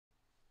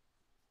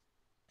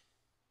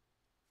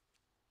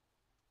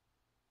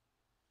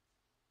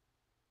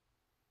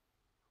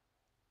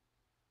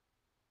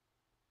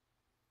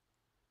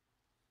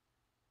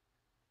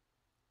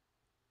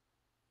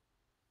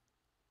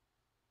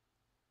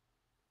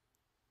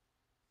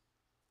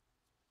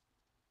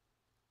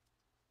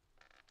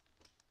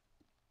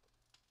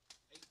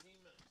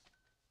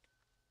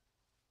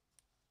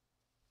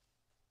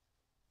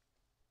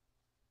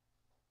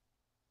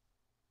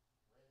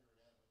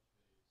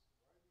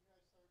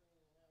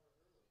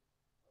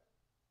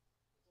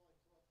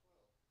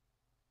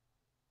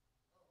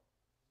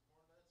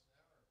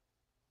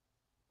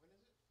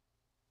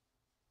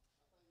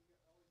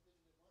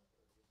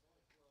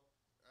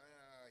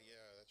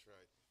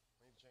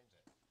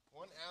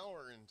1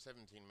 hour and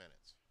 17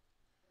 minutes.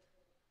 You got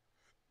time to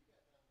go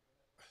that far,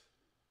 too. I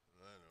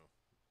know.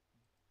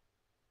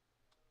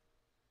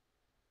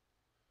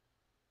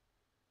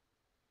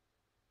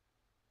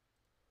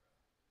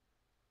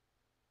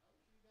 I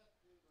wish you got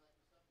to do like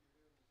the stuff you're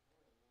doing this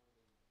morning more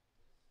than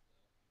this stuff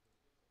because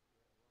it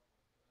gets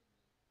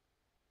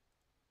you're having a lot more fun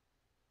than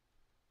these Amazon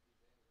live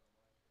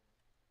streams.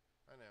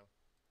 I know.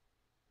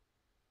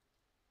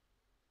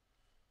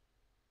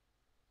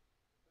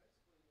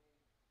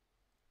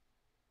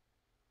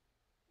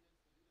 Basically, you need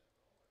kids to do that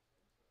for all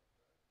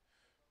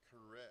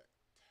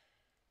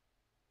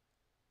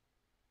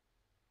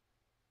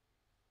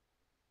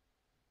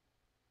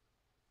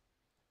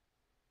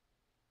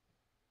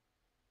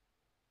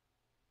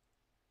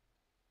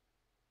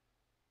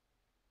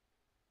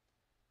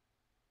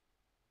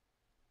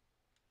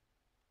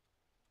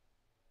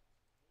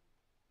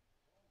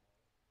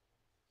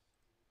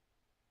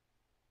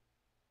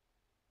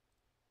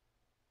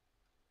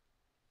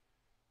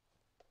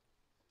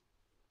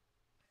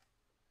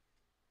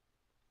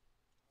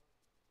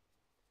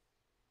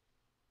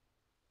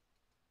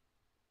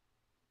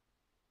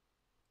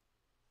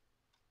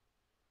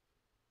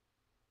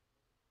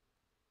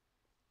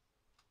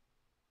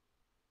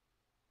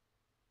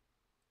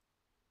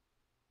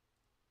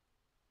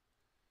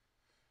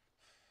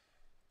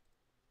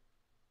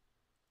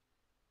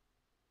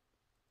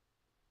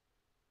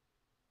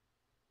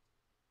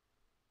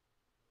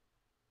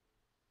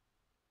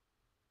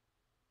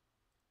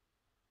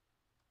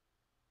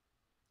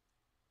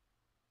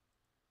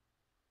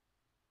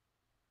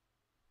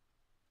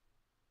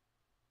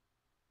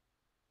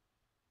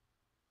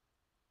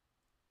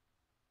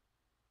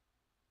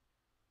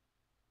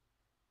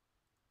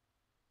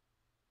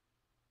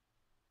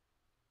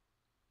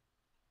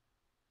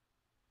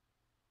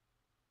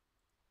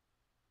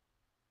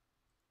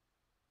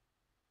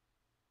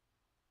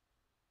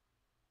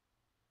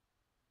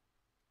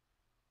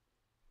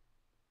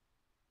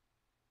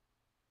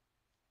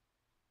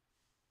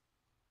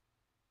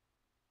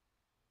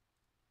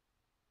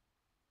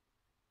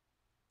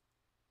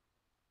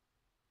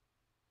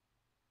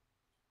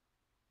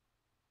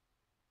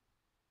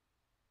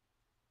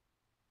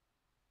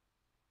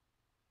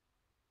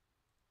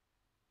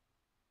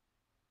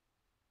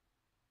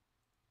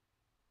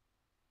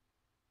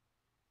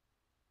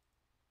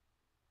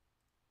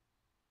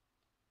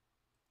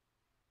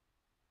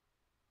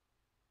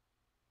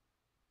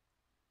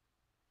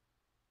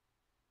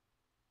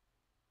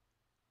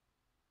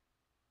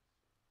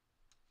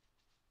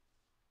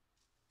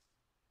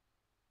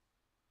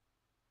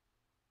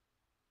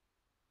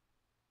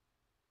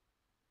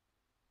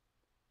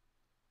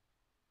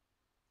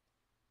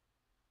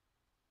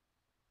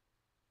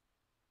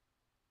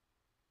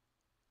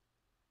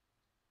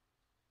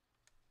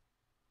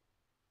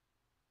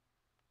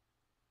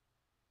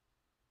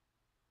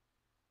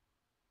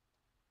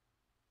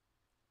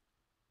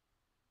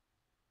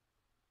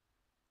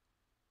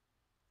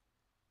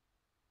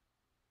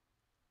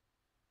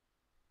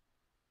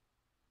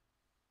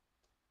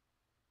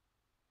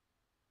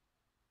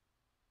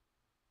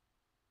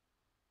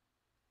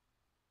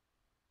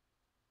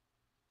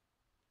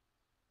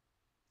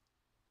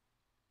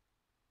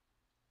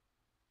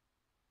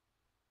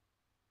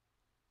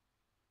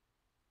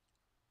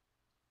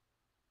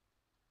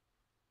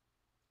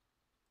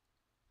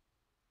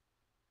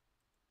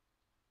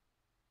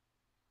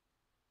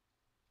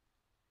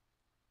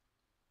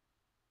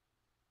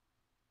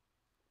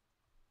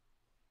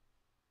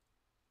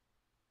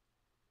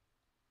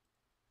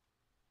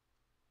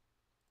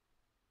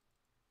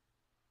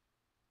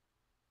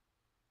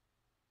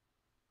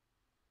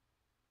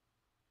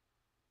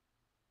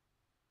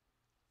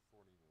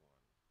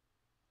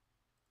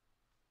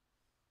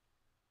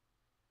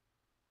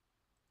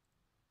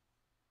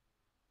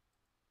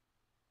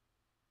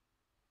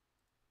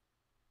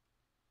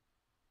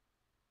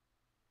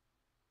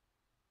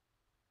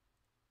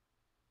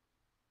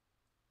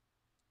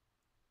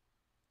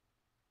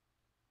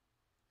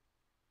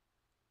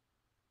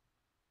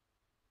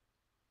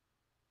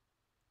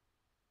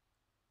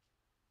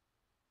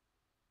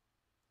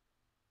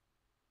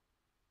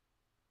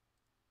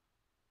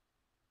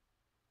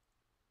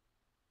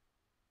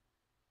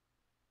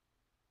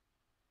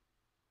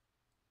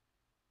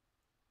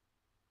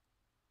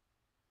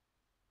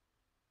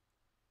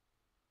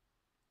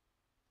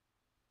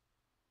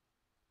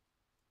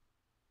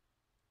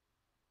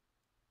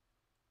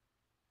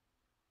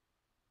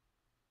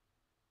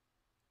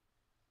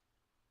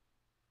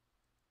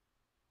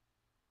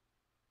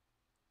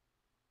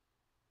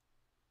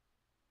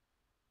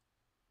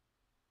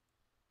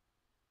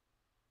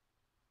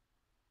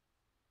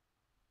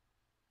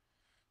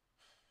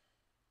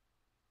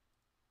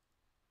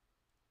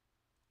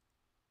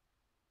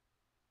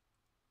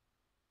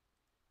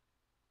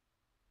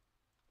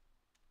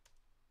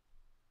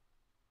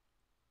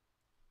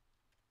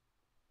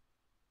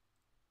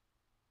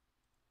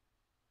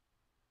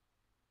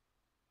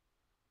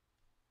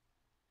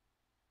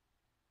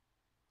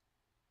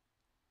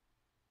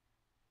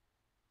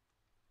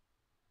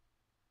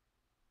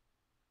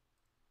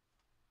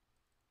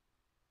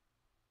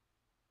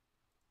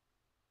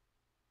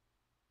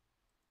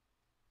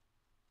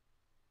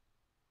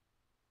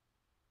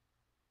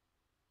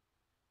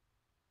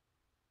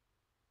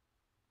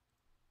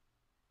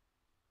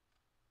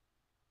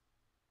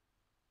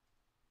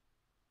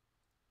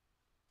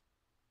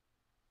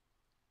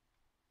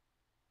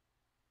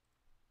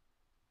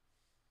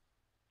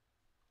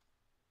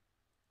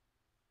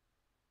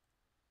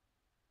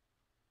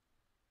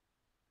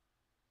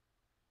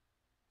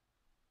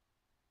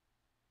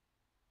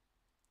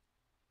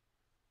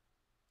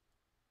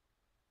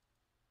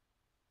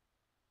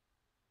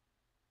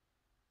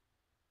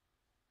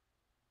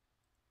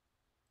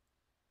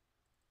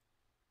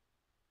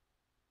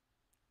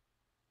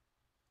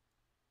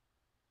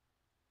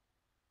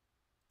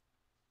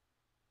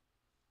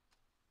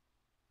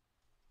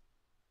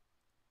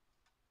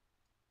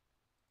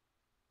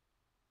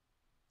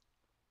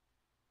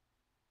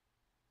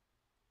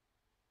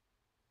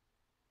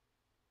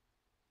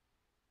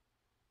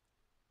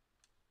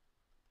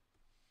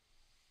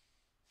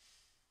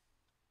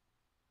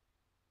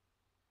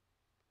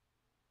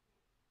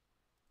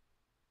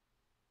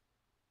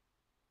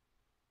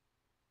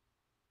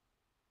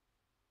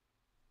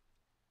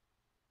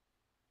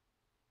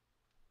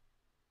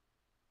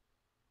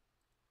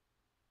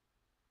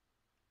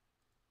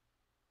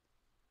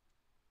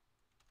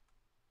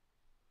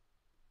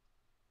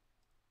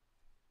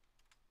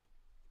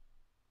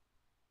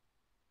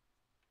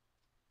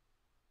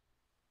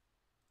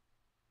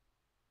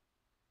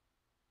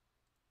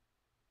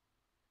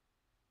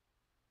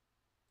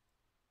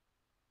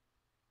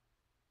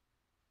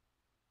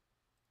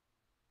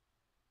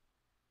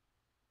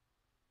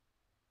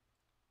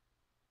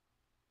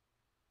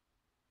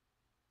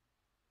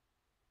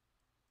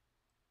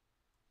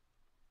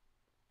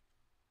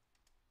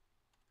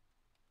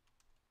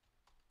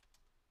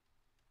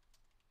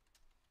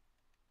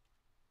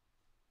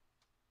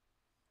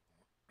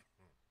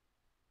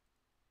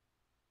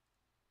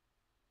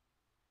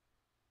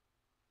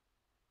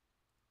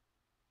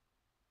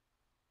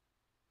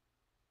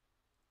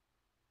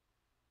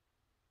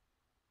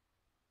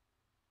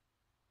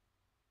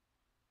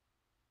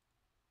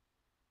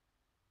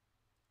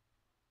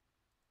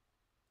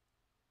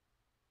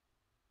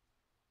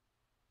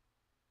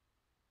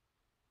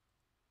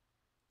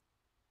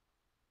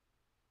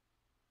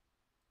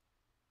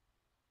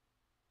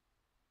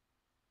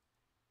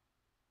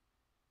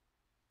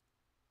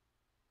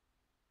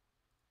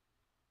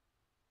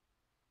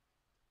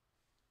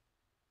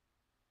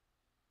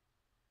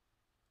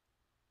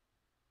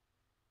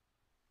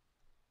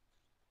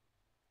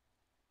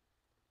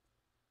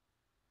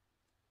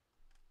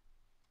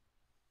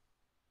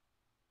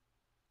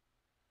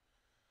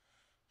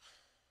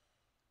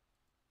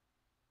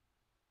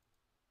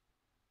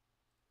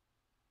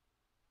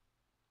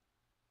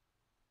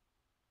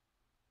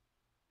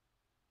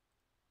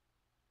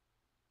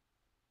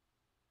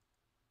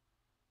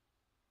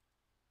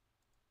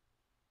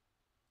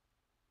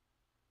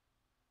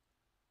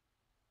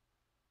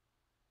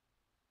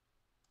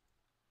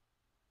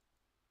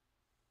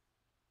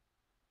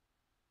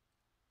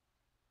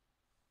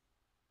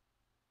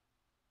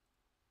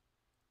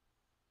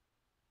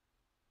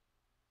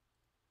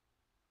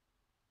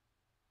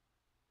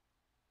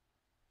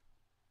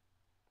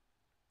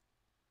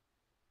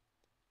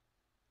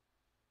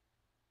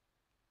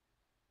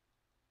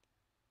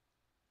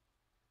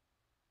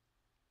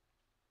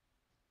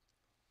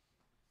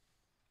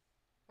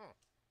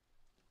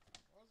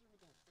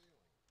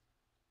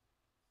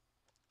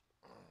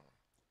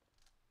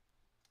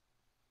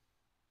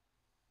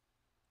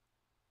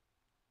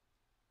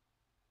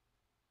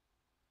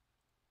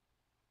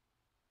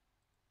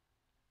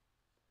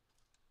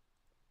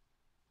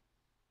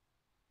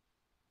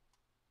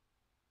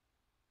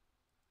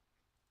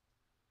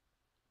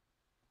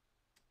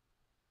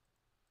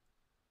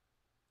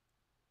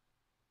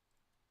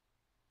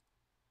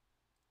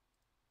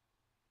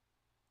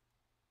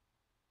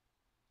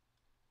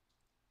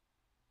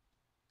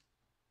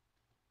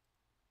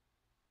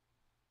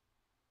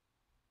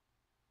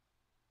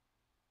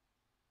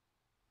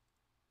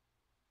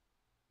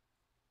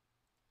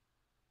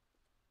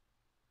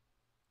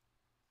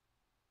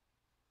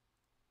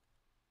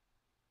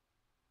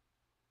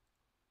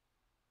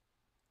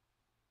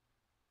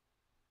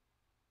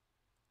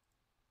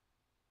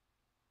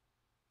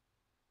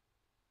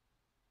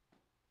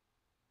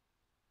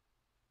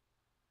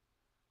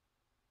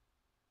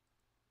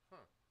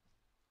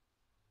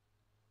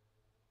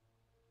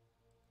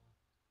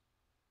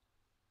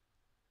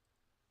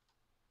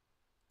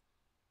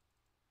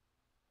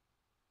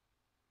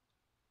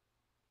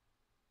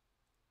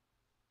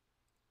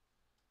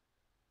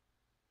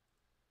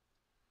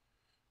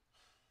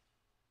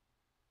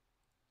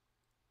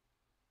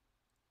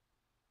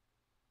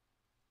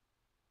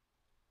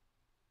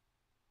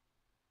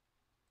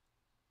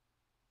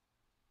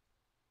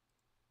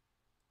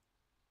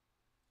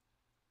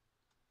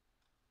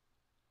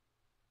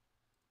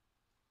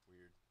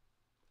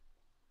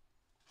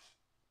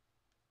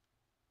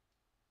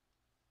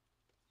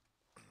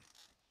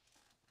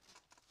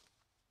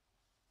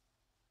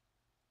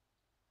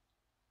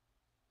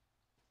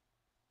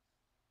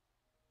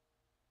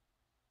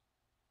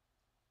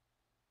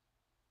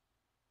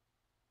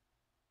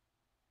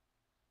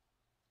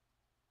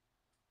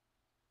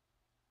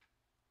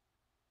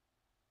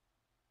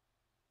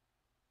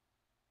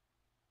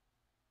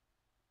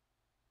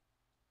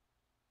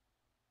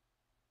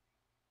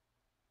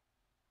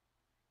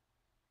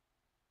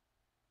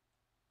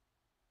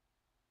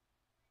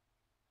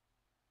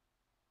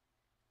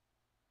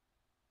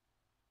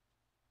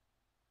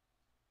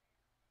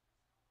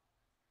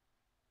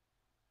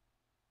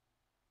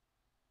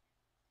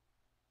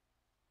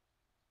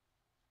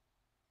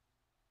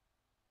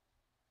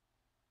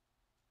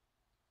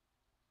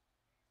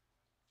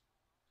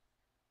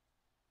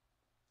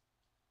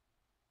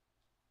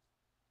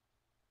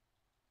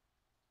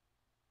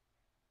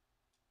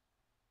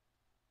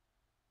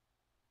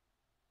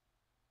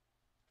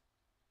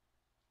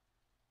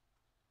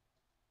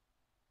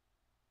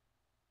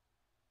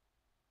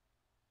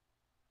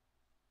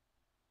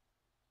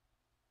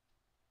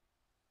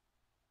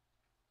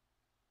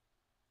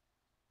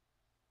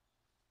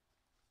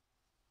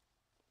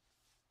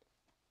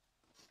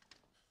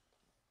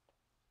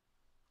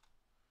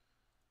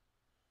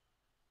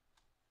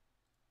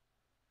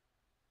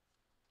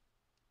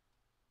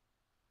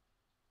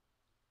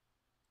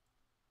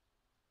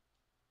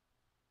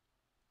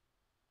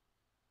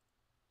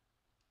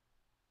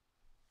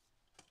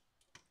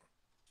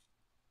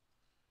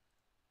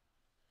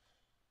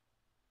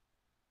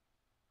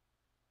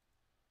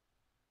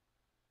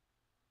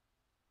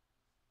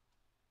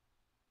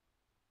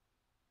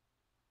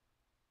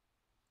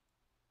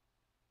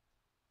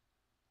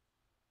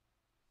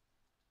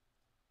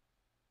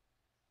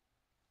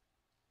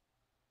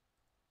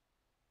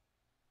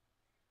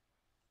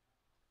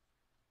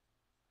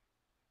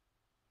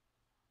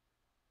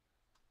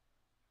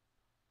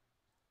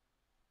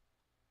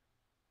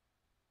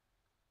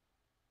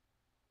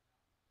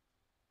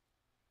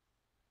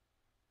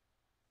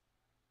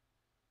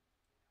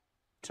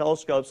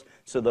telescopes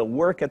so they'll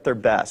work at their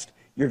best.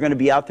 You're going to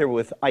be out there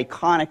with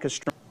iconic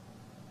astronomers.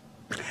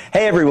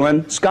 Hey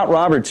everyone, Scott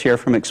Roberts here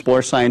from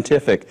Explore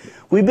Scientific.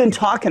 We've been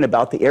talking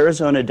about the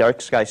Arizona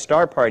Dark Sky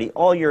Star Party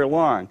all year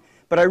long,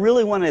 but I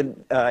really want to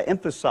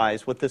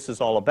emphasize what this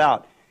is all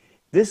about.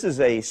 This is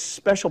a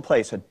special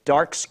place, a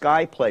dark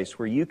sky place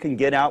where you can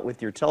get out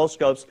with your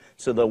telescopes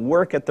so they'll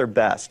work at their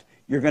best.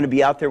 You're going to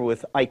be out there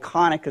with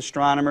iconic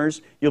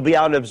astronomers. You'll be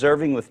out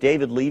observing with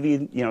David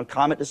Levy,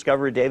 comet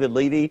discoverer David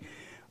Levy.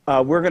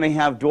 We're going to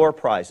have door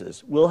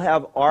prizes. We'll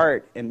have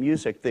art and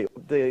music.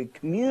 The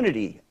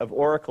community of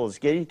Oracle is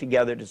getting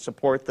together to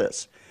support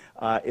this.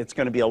 It's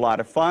going to be a lot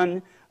of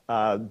fun.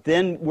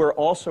 Then we're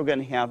also going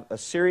to have a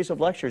series of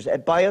lectures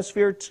at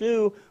Biosphere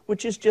 2,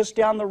 which is just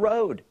down the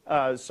road.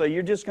 So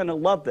you're just going to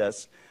love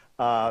this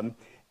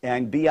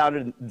and be out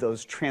in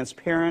those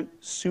transparent,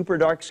 super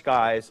dark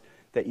skies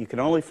that you can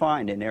only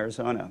find in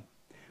Arizona.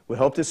 We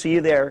hope to see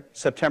you there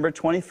September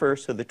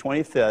 21st to the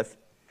 25th.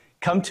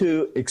 Come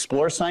to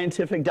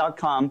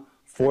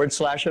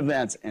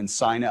explorescientific.com/events and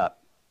sign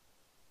up.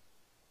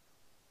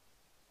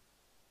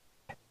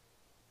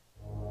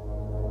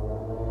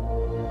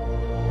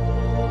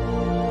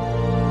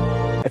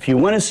 If you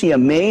want to see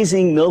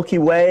amazing Milky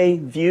Way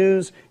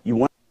views, you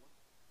want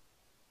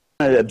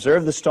to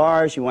observe the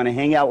stars, you want to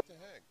hang out. What the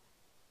heck?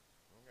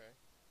 Okay.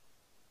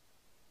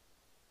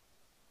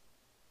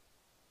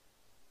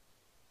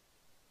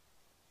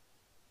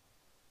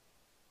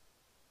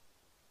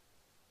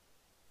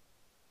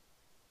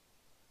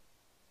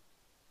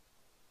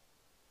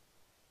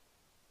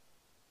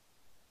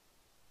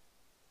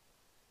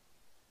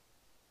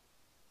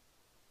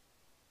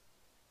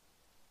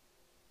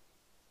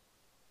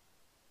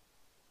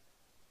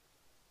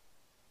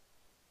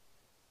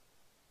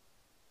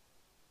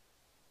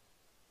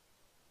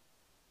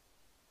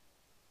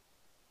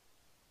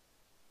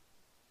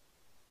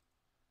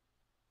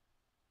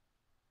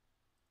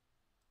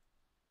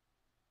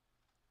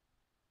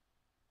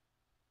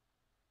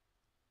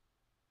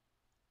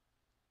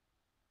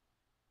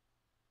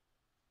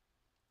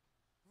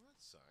 Well,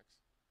 that sucks.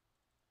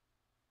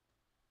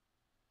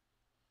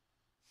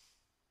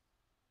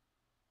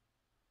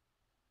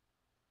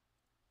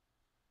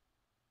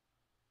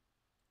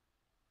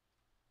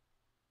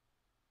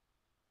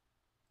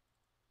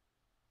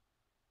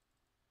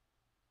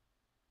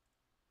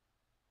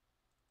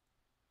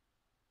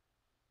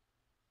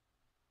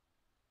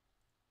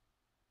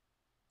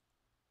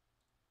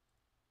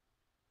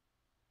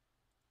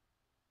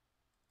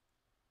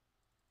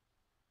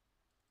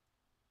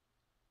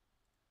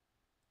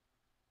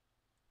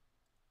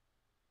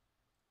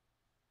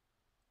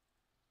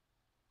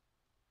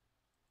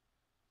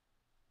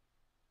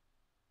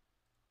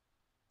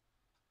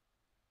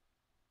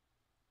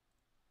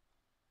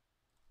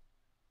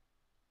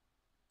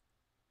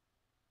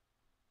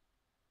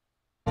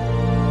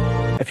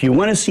 If you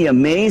want to see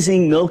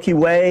amazing Milky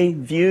Way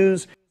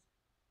views,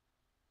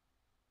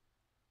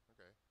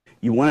 Okay.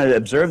 you want to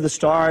observe the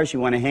stars, you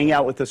want to hang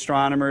out with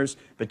astronomers,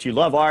 but you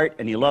love art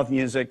and you love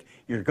music,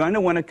 you're going to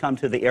want to come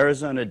to the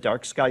Arizona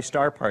Dark Sky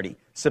Star Party,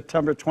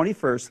 September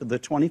 21st to the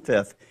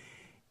 25th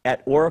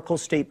at Oracle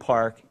State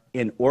Park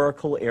in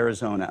Oracle,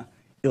 Arizona.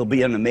 It'll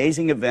be an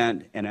amazing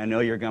event, and I know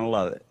you're going to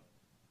love it.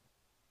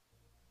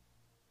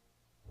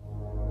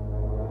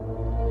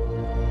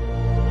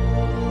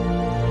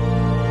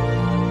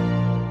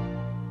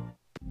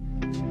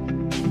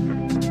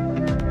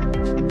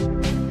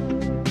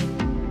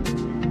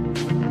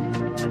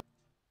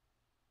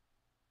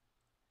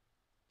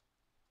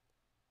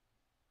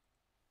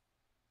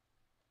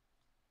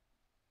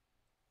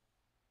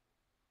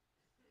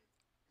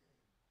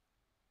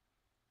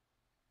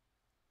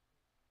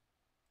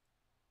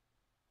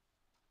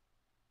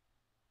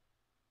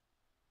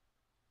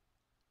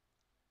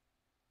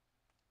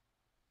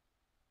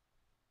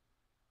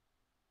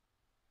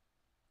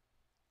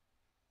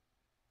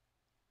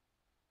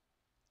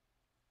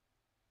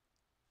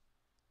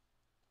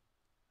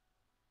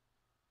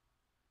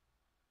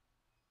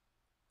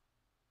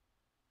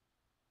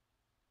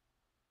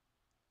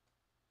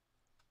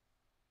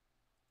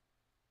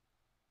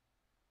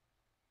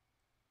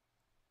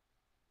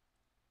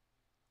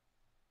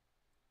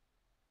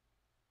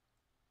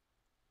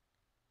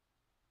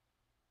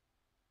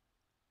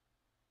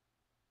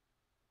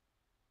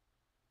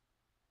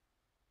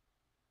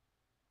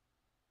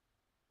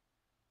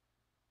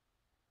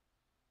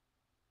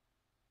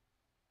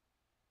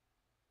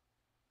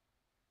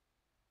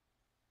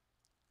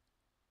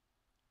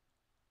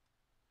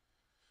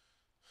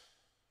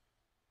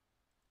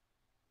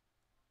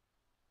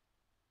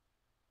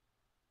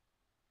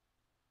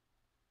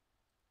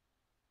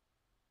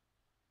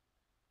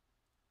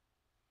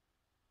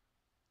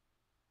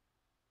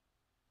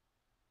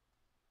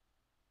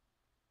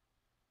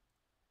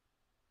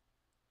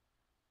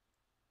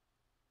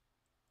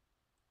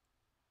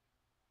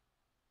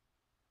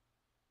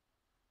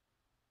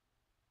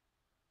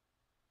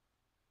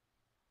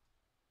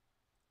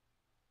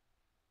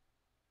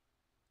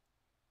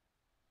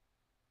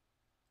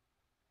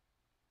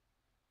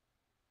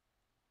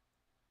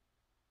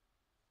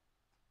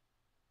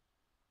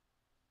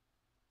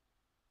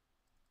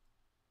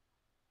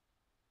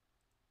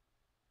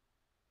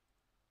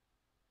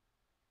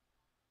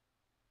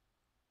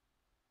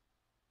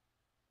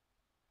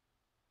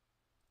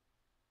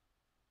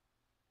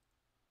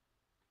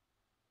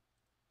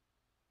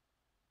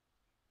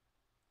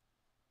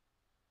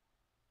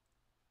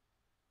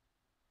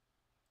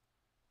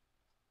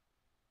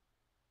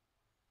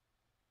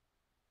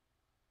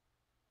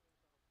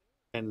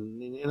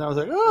 And I was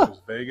like, It oh,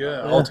 was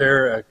Vega,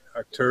 Altair,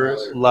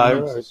 Arcturus.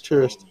 Lyra,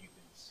 Arcturus.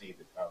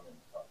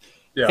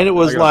 Yeah, And it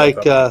was I got like,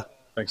 both of them.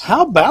 Thanks.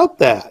 how about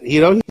that?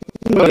 You know,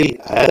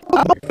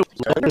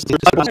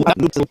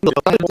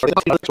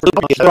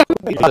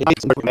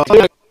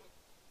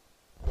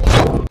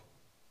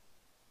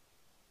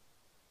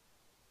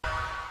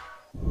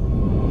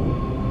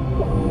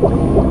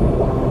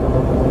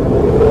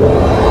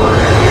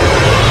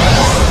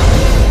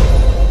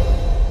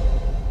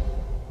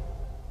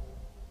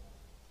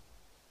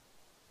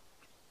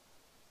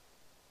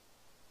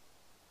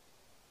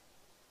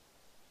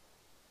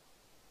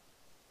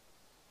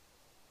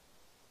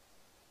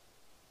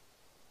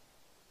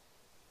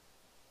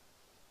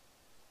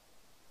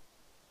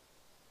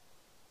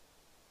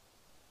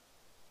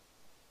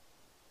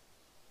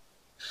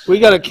 we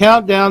got a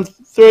countdown.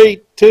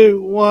 3,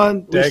 2,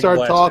 1. We Dag started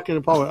blasted. talking.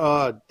 And Paul went,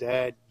 oh,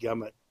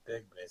 dadgummit.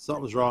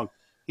 Something's wrong.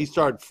 He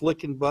started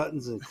flicking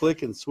buttons and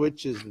clicking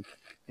switches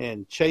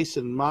and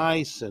chasing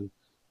mice. And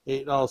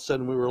all of a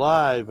sudden we were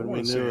live I and we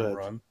want to see knew him it.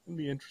 run. It'd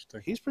be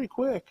interesting. He's pretty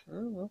quick.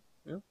 Oh, well,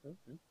 yeah.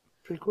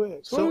 Pretty quick.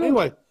 So So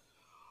anyway,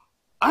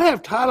 I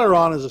have Tyler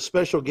on as a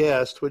special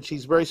guest, which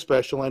he's very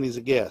special, and he's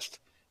a guest.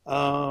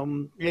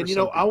 And, you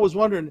know, I was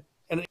wondering,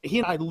 and he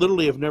and I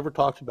literally have never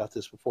talked about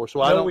this before, so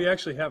No, we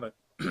actually haven't.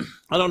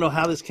 I don't know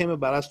how this came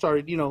about. I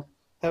started, you know,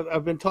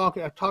 I've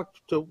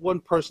talked to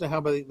one person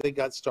how they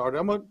got started.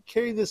 I'm going to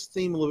carry this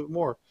theme a little bit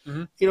more.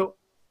 Mm-hmm. You know,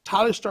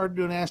 Tyler started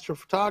doing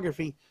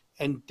astrophotography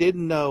and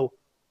didn't know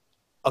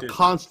a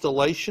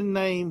constellation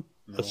name,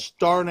 a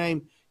star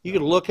name. You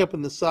could look up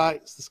in the sky.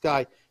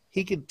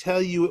 He could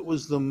tell you it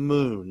was the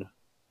moon.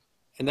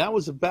 And that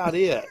was about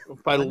it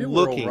by I knew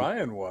looking. where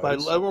Orion was. By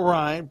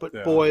Orion, but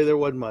Yeah. boy, there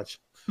wasn't much.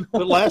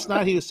 But last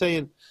night he was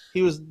saying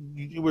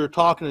we were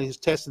talking and he was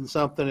testing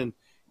something and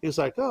he was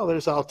like, oh,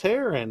 there's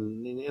Altair,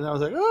 and I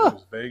was like, It oh,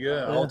 was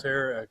Vega,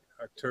 Altair,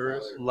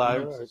 Arcturus.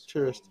 Lyra,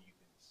 Arcturus.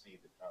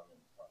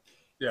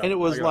 Yeah, And it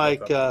was I got like,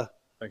 both of them.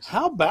 Thanks.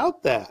 how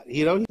about that?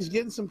 You know, he's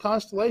getting some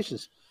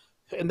constellations.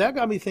 And that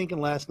got me thinking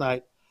last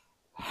night,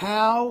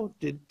 how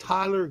did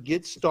Tyler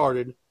get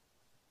started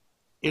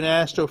in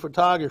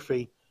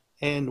astrophotography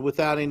and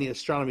without any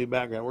astronomy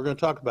background? We're going to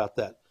talk about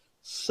that.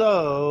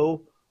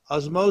 So,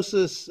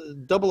 Osmosis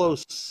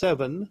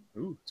 007.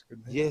 Ooh, it's a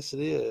good name. Yes, it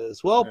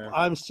is. Well, Yeah.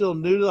 I'm still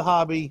new to the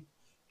hobby.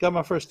 Got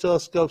my first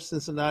telescope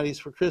since the 90s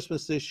for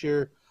Christmas this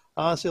year.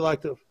 I honestly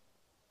like to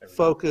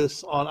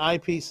focus on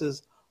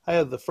eyepieces. I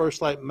have the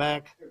First Light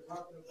Mac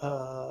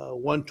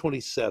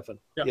 127.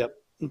 Yep.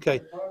 Okay.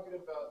 Talking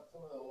about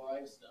some of the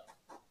live stuff.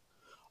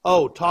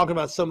 Oh, talking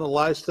about some of the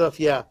live stuff?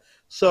 Yeah.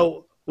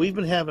 So we've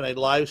been having a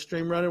live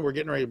stream running. We're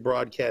getting ready to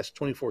broadcast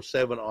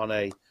 24/7 on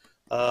a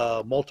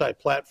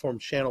multi-platform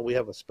channel. We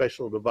have a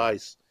special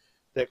device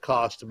that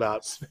cost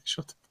about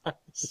Special device.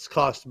 It's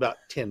cost about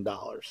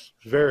 $10.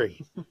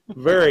 Very,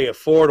 very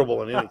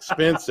affordable and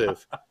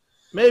inexpensive.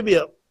 Maybe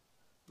a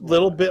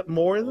little bit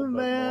more than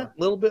that. A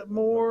little bit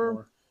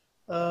more.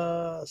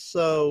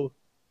 So,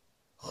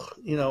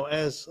 you know,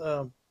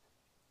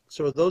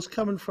 so are those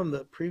coming from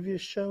the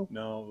previous show?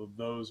 No,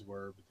 those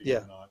were, but these Yeah.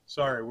 are not.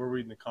 Sorry, we're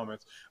reading the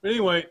comments. But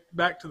anyway,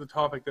 back to the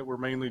topic that we're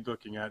mainly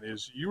looking at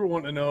is you were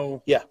wanting to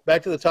know. Yeah,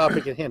 back to the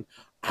topic at hand.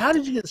 How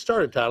did you get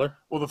started, Tyler?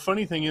 Well, the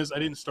funny thing is I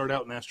didn't start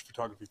out in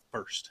astrophotography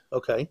first.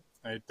 Okay.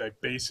 I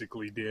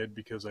basically did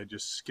because I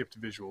just skipped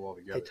visual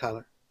altogether. Hey,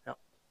 Tyler. Yep.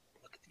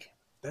 Look at the camera.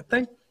 That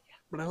thing?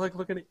 But I like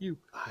looking at you.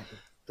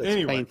 That's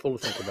Anyway. painful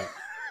to think about.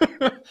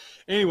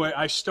 Anyway,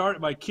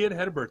 my kid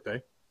had a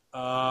birthday.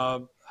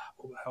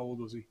 How old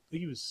was he? I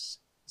think he was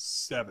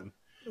 7.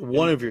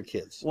 One of your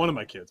kids. One of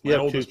my kids. You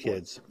My have 2 oldest boy.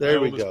 kids. There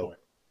My we oldest go. boy.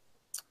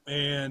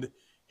 And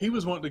he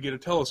was wanting to get a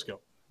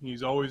telescope.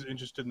 He's always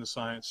interested in the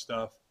science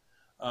stuff.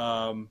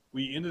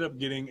 We ended up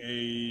getting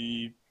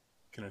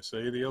can I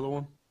say the other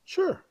one?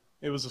 Sure.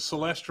 It was a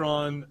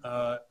Celestron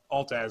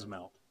alt-az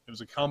mount. It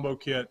was a combo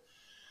kit.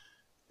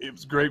 It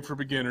was great for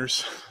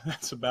beginners.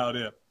 That's about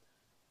it.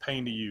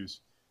 Pain to use.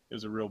 It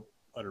was a real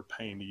utter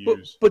pain to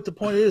use. But the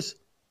point is,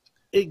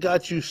 it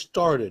got you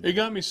started. It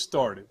got me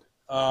started.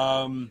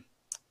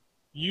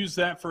 Used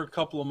that for a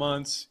couple of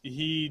months.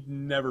 He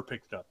never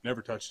picked it up,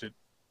 never touched it,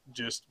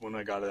 just when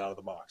I got it out of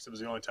the box. It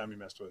was the only time he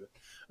messed with it. I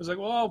was like,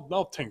 well,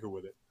 I'll tinker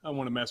with it. I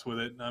want to mess with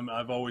it.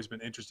 I've always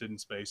been interested in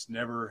space,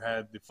 never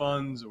had the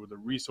funds or the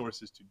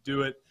resources to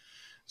do it.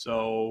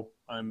 So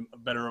I'm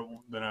better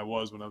than I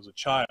was when I was a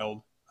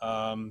child.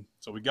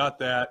 So we got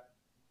that,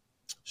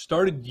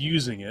 started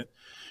using it,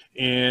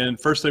 and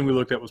first thing we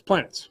looked at was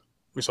planets.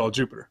 We saw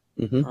Jupiter.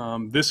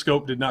 Mm-hmm. This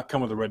scope did not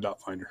come with a red dot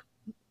finder.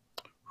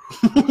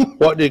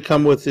 What did it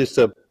come with? Just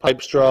a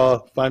pipe straw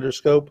finder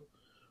scope?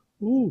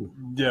 Ooh.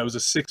 Yeah, it was a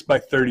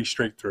 6x30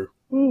 straight through.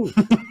 Ooh.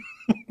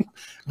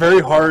 Very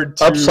hard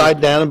to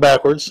Upside down and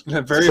backwards.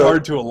 Very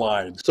hard to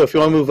align. So if you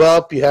want to move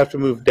up, you have to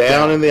move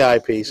down in the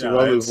eyepiece. If you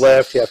want to move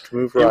left, you have to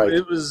move right.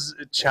 It was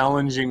a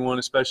challenging one,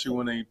 especially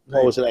when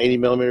What was it, an 80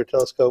 millimeter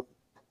telescope?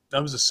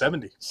 that was a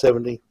 70.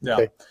 70? Yeah.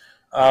 Okay.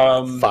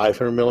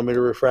 500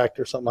 millimeter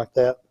refractor, something like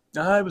that?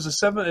 It was a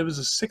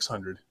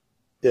 600.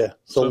 Yeah.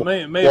 So it may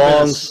have been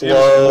long, it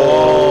slow. was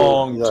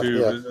long Yeah, too.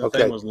 yeah, The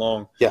okay. thing was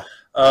long. Yeah.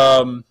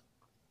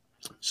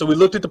 So we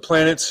looked at the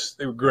planets.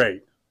 They were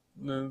great.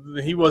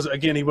 He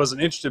wasn't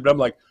interested, but I'm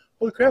like,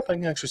 holy crap, I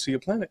can actually see a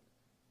planet.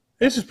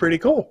 This is pretty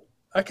cool.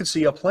 I can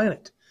see a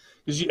planet.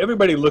 Because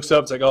everybody looks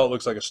up, it's like, oh, it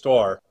looks like a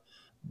star.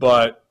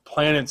 But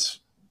planets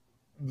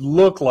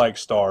look like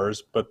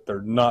stars, but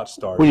they're not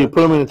stars. When you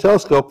put them in a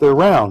telescope, they're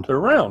round. They're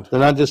round. They're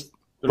not just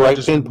bright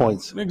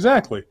pinpoints.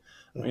 Exactly.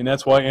 I mean,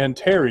 that's why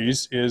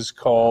Antares is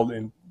called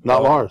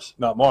Not Mars.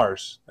 Not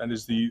Mars. That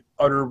is the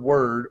utter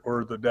word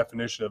or the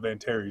definition of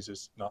Antares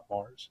is not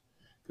Mars.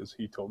 Because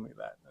he told me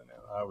that, and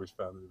I always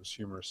found it was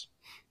humorous.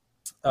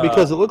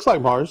 Because it looks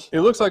like Mars.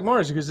 It looks like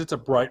Mars because it's a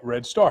bright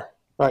red star.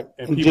 Right.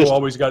 And people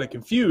always got it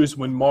confused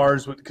when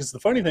Mars would, because the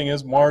funny thing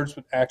is Mars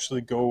would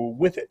actually go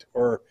with it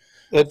or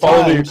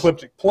follow the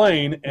ecliptic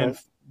plane and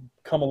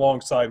come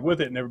alongside with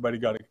it, and everybody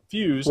got it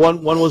confused.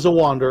 One was a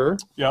wanderer,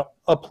 yep,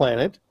 a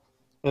planet,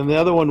 and the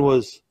other one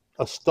was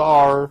a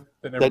star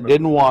that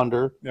didn't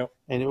wander, yep,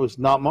 and it was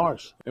not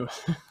Mars. It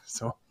was,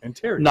 so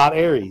Antares. Not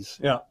Aries.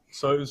 Yeah,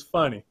 so it was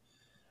funny.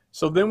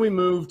 So then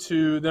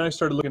I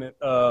started looking at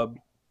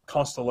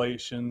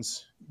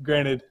constellations.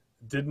 Granted,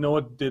 didn't know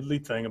a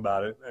diddly thing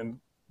about it, and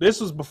this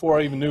was before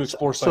I even knew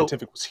Explore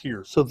Scientific was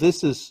here. So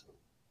this is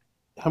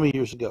how many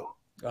years ago?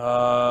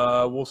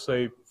 We'll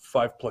say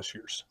 5+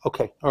 years.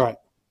 Okay, all right.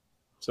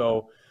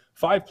 So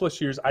 5+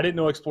 years. I didn't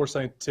know Explore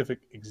Scientific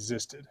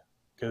existed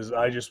because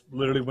I just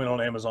literally went on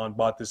Amazon,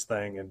 bought this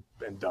thing,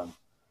 and done.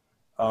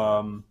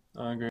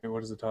 Okay,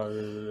 what is the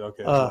title?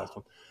 Okay, that's the last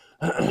one.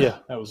 Yeah,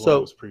 that was one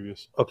that was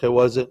previous. Okay,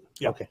 was it?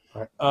 Yeah. Okay,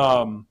 all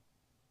right.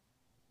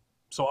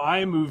 So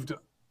I moved.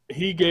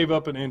 He gave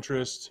up an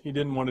interest. He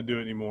didn't want to do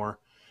it anymore.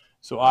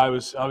 So I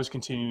was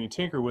continuing to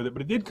tinker with it,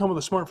 but it did come with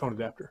a smartphone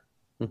adapter.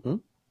 Mm-hmm.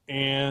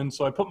 And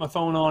so I put my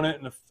phone on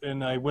it,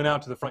 and I went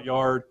out to the front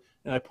yard,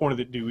 and I pointed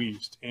it due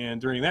east.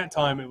 And during that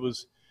time, it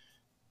was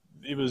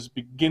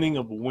beginning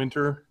of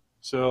winter,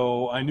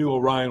 so I knew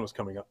Orion was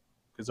coming up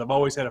because I've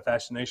always had a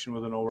fascination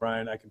with an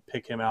Orion. I could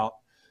pick him out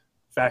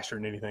faster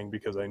than anything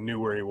because I knew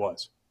where he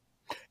was.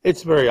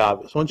 It's very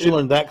obvious. Once you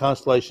learn that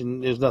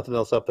constellation, there's nothing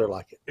else up there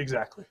like it.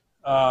 Exactly.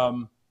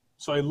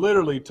 So I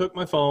literally took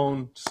my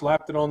phone,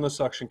 slapped it on the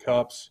suction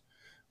cups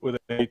with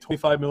a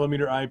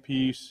 25mm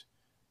eyepiece.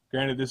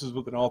 Granted, this is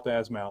with an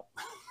alt-az mount.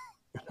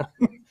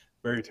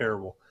 Very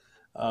terrible.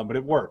 But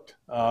it worked.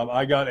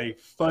 I got a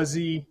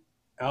fuzzy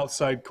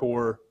outside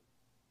core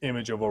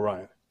image of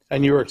Orion.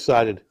 And you were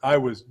excited. I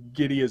was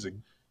giddy as a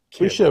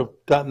kid. We should have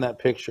gotten that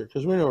picture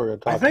because we know we're going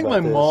to talk about this. I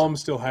think my mom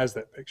still has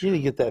that picture. You need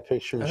to get that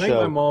picture and I think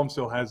my mom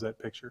still has that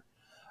picture.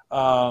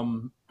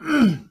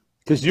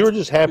 Because you were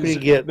just happy to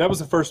get... That was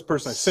the first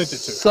person I sent it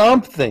to.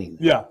 Something.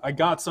 Yeah, I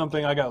got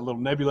something. I got a little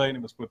nebula, and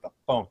it was with the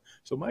phone.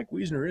 So Mike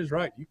Wiesner is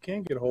right. You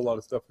can get a whole lot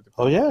of stuff with the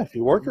phone. Oh, yeah. If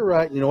you work it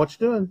right, you know what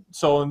you're doing.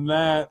 So and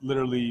that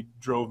literally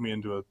drove me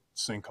into a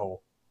sinkhole,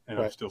 and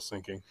I'm still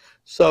sinking.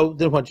 So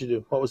then what'd you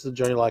do? What was the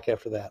journey like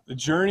after that? The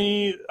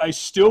journey, I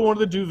still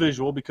wanted to do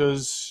visual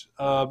because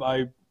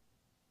I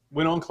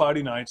went on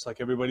cloudy nights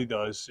like everybody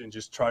does and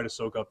just try to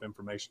soak up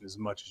information as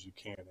much as you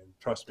can. And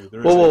trust me,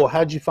 there is Whoa,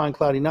 how'd you find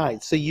cloudy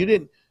nights? So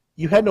you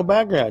had no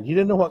background. You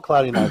didn't know what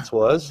cloudy nights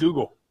was.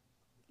 Google.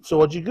 So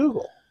what'd you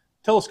Google?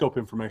 Telescope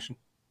information.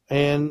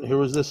 And here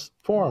was this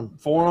forum.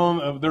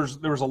 There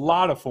was a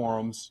lot of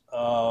forums,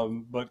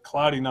 but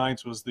Cloudy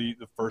Nights was the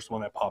first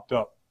one that popped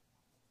up,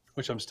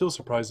 which I'm still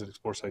surprised that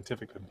Explore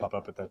Scientific didn't pop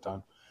up at that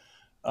time.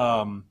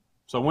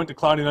 So I went to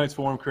Cloudy Nights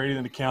forum, created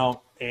an account,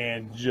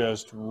 and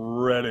just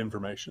read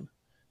information.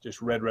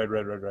 Just read.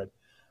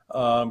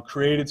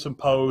 Created some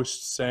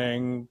posts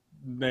saying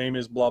name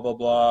is blah blah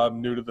blah.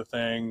 I'm new to the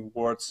thing.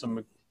 Bought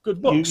some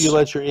good books. You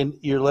let your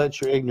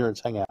ignorance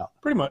hang out.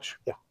 Pretty much.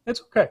 Yeah,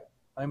 it's okay.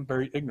 I'm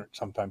very ignorant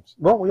sometimes.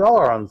 Well, we all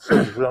are on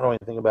things we don't know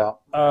anything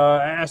about.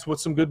 I asked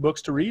what's some good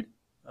books to read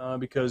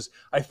because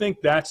I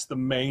think that's the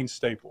main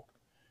staple.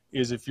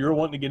 Is if you're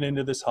wanting to get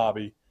into this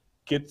hobby,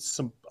 get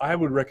some. I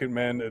would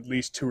recommend at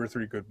least 2 or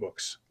 3 good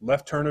books.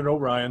 Left Turn at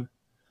Orion.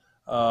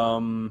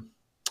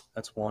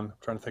 That's one. I'm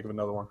trying to think of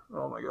another one.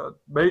 Oh my God.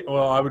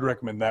 Well, I would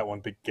recommend that one.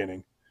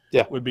 Beginning.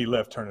 Yeah. Would be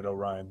Left Turn at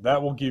Orion.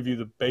 That will give you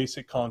the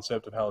basic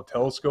concept of how a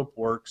telescope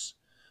works.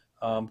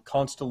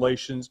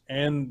 Constellations,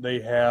 and they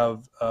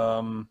have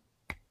the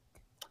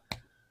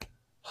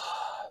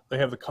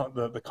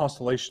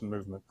constellation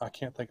movement. I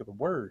can't think of the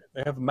word.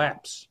 They have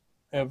maps.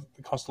 They have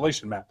the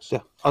constellation maps.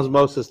 Yeah,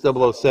 Osmosis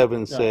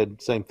 007 said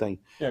same thing.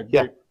 Yeah,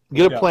 get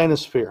a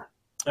planisphere.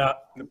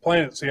 The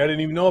planet. See, I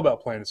didn't even know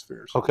about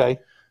planispheres. Okay.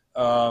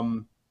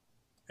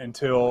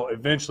 Until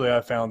eventually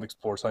I found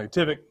Explore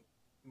Scientific.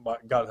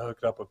 Got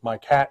hooked up with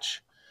Mike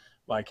Hatch.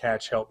 Mike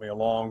Hatch helped me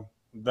along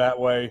that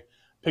way.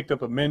 Picked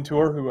up a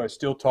mentor who I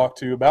still talk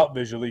to about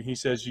visually. He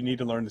says you need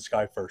to learn the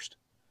sky first.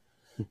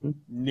 Mm-hmm.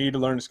 Need to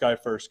learn the sky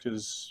first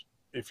because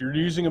if you're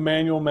using a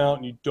manual mount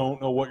and you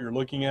don't know what you're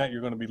looking at,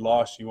 you're going to be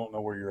lost. You won't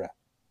know where you're at.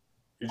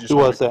 Who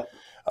was that?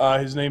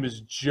 His name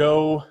is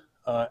Joe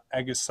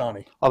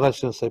Agassani. I was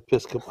going to say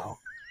Piscopo.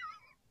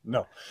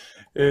 No.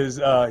 He's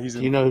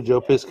Do you know who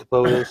Joe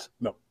Piscopo is?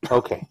 No.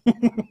 Okay.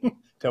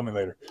 Tell me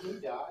later. Did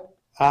he die?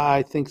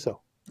 I think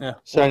so. Yeah.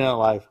 Saturday Night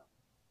Live.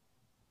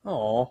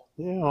 Oh.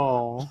 Yeah.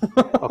 Aw.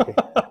 Okay.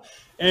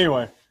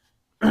 Anyway,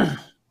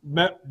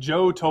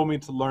 Joe told me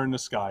to learn the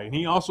sky, and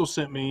he also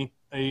sent me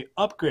a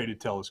upgraded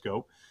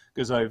telescope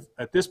because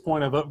at this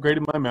point I've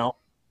upgraded my mount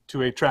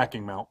to a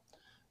tracking mount.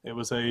 It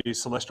was a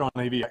Celestron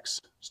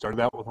AVX. Started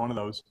out with one of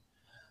those,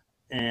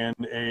 and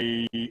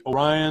a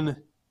Orion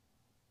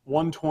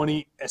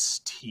 120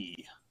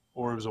 ST,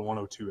 or it was a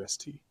 102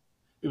 ST.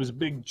 It was a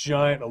big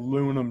giant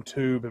aluminum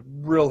tube,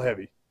 real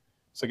heavy.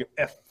 It's like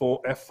an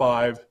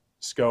F5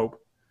 scope.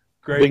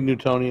 Great. Big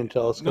Newtonian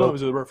telescope. No, it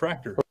was a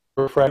refractor.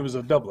 It was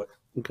a doublet.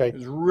 Okay. It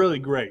was really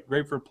great.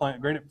 Great for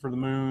great for the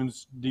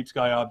moons, deep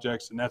sky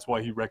objects, and that's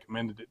why he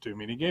recommended it to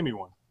me, and he gave me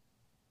one.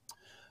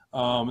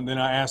 And then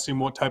I asked him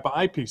what type of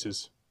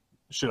eyepieces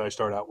should I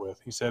start out with.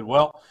 He said,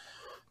 well,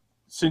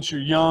 since you're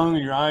young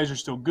and your eyes are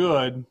still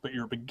good, but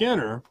you're a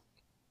beginner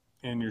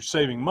and you're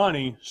saving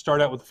money,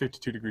 start out with the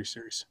 52 degree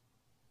series.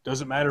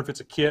 Doesn't matter if it's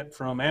a kit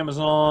from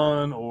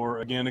Amazon or,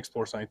 again,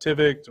 Explore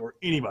Scientific or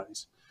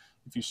anybody's.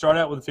 If you start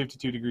out with a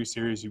 52 degree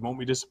series, you won't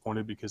be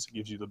disappointed because it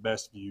gives you the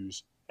best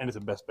views and it's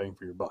the best bang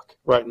for your buck.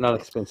 Right, not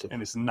expensive.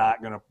 And it's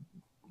not going to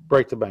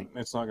break the bank.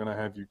 It's not going to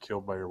have you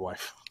killed by your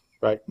wife.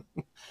 Right.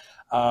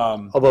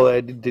 Although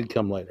it did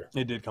come later.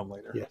 It did come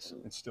later. Yes.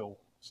 It still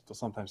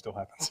sometimes still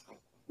happens.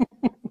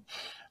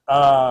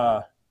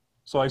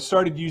 So I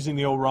started using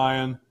the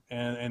Orion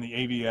and the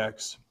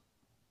AVX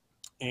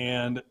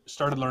and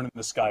started learning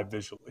the sky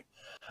visually.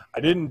 I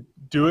didn't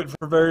do it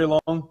for very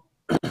long.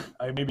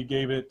 I maybe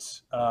gave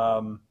it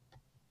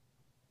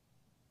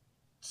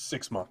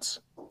 6 months.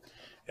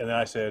 And then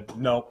I said,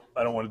 no,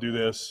 I don't want to do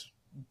this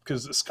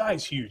because the sky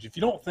is huge. If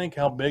you don't think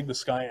how big the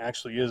sky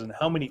actually is and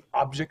how many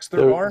objects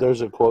there are.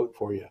 There's a quote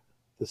for you.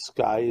 The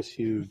sky is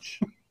huge.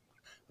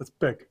 That's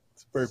big.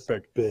 It's very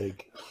big.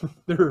 Big.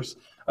 There's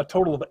a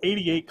total of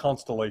 88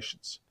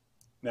 constellations.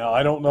 Now,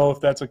 I don't know if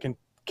that's a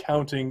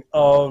counting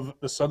of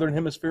the southern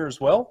hemisphere as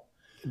well.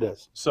 It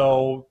does.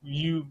 So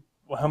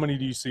how many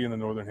do you see in the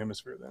northern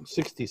hemisphere then?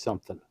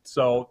 60-something.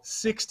 So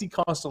 60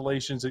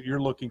 constellations that you're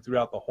looking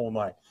throughout the whole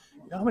night.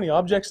 You know how many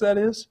objects that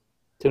is?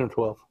 10 or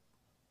 12.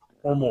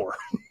 Or more.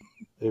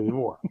 Maybe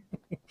more.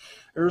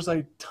 There's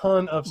a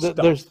ton of stuff.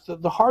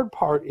 The hard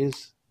part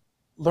is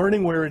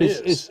learning where it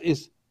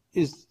is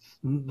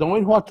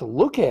knowing what to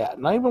look at.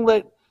 Not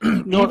even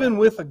even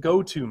with a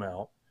go-to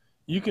mount,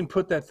 you can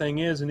put that thing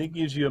in and it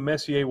gives you a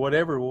Messier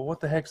whatever. Well, what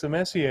the heck's a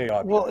Messier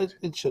object? Well,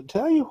 it should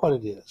tell you what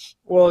it is.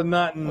 Well,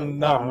 not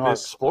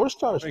this. Explore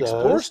Stars does.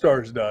 Explore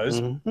Stars does,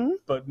 mm-hmm.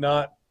 but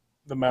not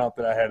the mount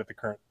that I had at the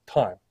current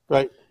time.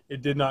 Right.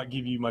 It did not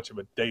give you much of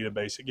a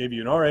database. It gave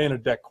you an RA and a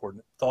deck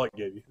coordinate. That's all it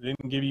gave you. It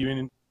didn't give you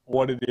any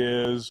what it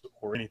is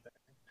or anything.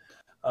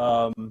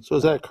 So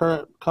is that a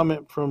current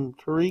comment from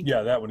Tariq?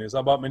 Yeah, that one is.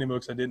 I bought many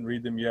books. I didn't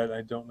read them yet.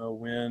 I don't know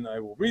when I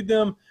will read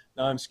them.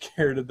 Now I'm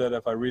scared that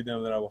if I read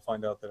them, that I will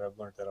find out that I've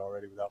learned that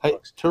already without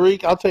books.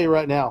 Tariq, I'll tell you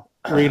right now,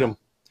 read them.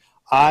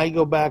 I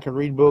go back and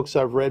read books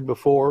I've read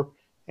before,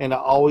 and I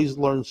always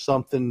learn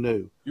something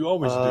new. You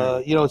always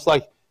do. You know, it's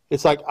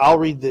like I'll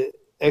read the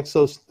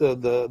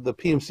the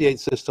PMC8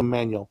 system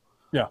manual.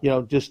 Yeah. You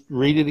know, just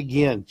read it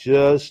again,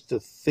 just to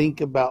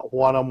think about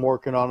what I'm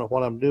working on and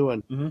what I'm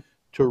doing. Mm-hmm.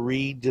 To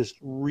read, just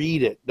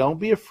read it. Don't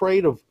be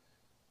afraid of.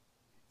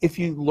 If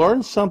you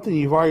learn something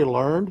you've already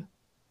learned,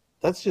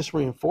 that's just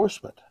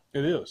reinforcement.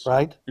 It is.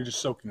 Right? You're just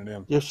soaking it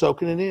in. You're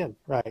soaking it in.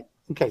 Right.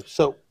 Okay.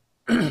 So.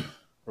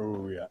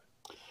 Oh yeah.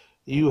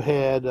 You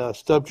had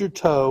stubbed your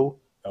toe.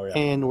 Oh yeah.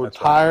 And were That's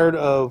tired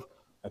right. of.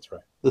 That's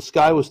right. The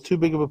sky was too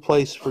big of a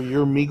place for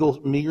your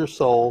meager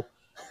soul,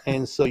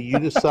 and so you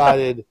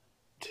decided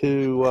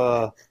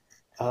to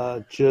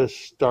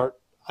just start.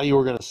 You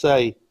were going to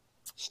say,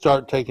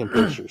 start taking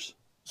pictures.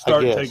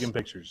 Start taking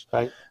pictures.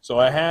 Right. So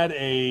I had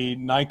a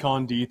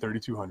Nikon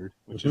D3200,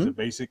 which mm-hmm. is a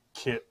basic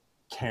kit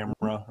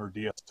camera or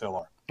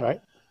DSLR. Right.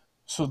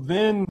 So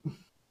then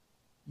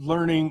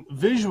learning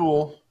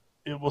visual,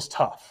 it was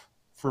tough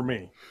for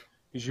me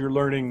because you're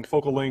learning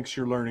focal lengths,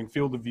 you're learning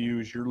field of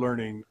views, you're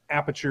learning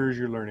apertures,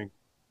 you're learning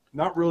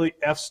not really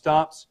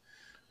f-stops,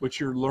 but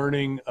you're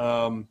learning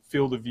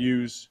field of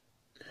views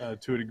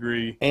to a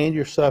degree. And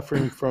you're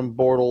suffering from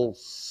Bortle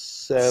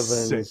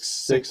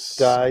 6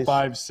 guys.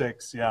 5,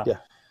 6, yeah. Yeah.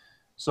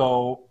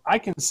 So I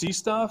can see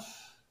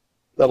stuff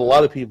that a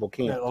lot of people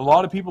can't. A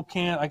lot of people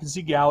can't. I can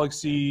see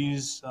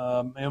galaxies,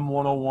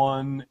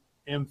 M101,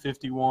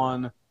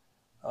 M51.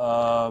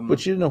 But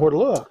you didn't know where to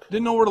look.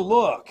 Didn't know where to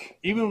look.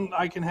 Even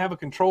I can have a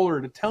controller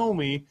to tell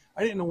me.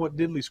 I didn't know what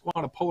diddly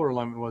squat a polar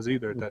alignment was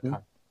either at that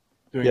time.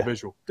 Doing a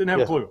visual. Didn't have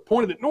a clue.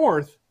 Pointed it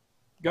north,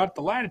 got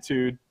the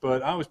latitude,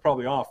 but I was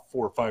probably off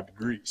 4 or 5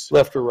 degrees.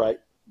 Left or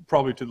right?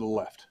 Probably to the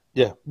left.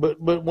 Yeah, but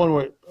one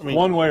way. I mean,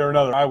 one way or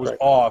another, I was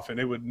off, and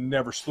it would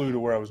never slew to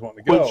where I was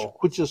wanting to go.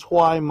 Which is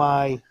why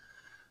my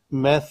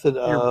method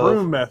of your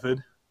broom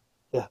method.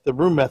 Yeah, the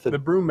broom method. The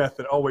broom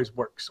method always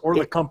works, or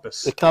the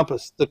compass.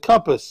 The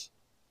compass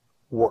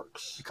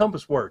works. The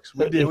compass works.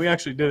 We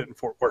actually did it in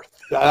Fort Worth.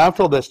 I've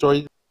told that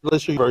story.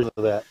 Let's show you a version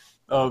of that.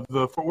 Of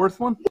the Fort Worth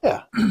one?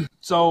 Yeah.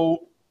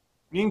 So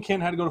me and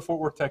Ken had to go to Fort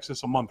Worth,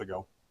 Texas a month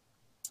ago.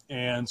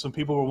 And some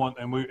people were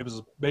wanting, and it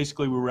was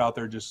basically we were out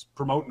there just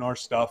promoting our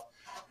stuff.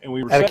 And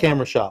we were At a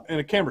camera shop. In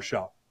a camera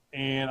shop.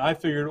 And I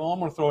figured, well, I'm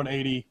going to throw an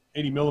 80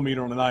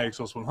 millimeter on an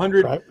IXOS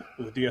 100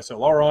 with a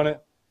DSLR on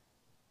it.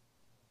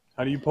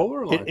 How do you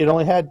polar align? It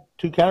only had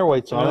 2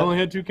 counterweights on it. It only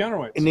had 2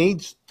 counterweights. It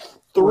needs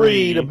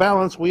 3 to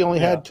balance. We only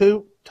had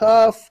 2.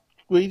 Tough.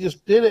 We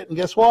just did it, and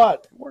guess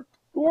what? It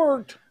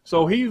worked.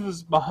 So he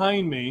was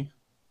behind me,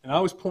 and I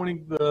was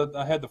pointing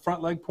I had the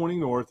front leg pointing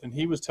north, and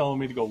he was telling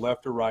me to go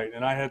left or right,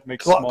 and I had to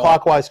make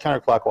clockwise,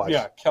 counterclockwise.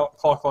 Yeah,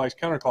 clockwise,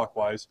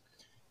 counterclockwise.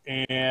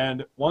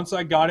 And once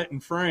I got it in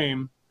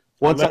frame,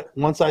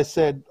 once I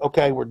said,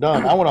 okay, we're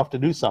done, I went off to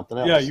do something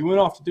else. Yeah, you went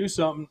off to do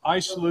something. I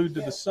slewed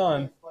to the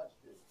sun.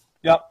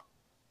 Yep.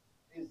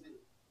 Is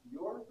it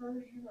your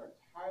version or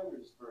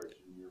Tyler's version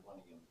you're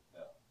wanting him to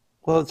tell?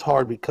 Well, it's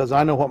hard because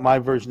I know what my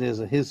version is,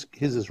 and his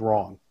is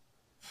wrong.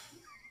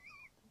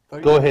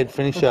 Go ahead,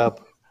 finish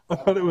up. I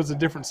thought it was a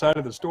different side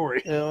of the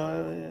story.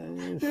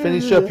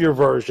 Finish up your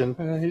version.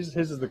 His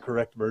is the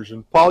correct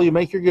version. Paul, you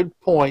make your good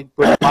point,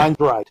 but mine's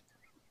right.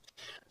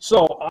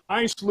 So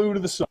I slew to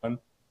the sun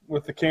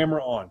with the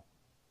camera on,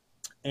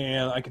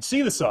 and I could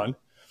see the sun,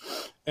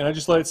 and I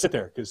just let it sit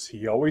there because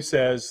he always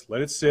says,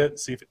 let it sit,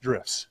 see if it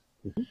drifts.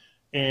 Mm-hmm.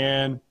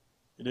 And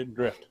it didn't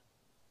drift.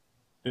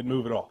 Didn't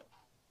move at all.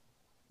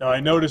 Now, I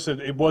noticed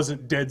that it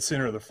wasn't dead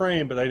center of the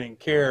frame, but I didn't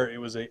care. It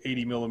was a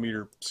 80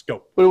 millimeter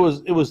scope. But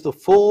it was the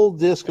full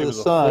disc of the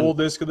sun. Full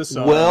disc of the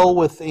sun. Well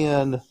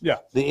within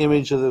the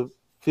image of the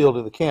field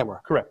of the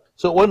camera. Correct.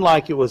 So it wasn't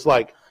like it was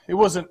like. It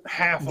wasn't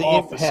half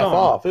off the sun. Half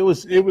off. It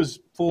was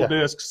full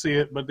disc, see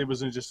it, but it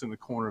wasn't just in the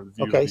corner of the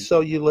view. Okay, so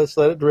let's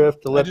let it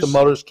drift to let the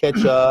motors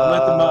catch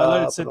up.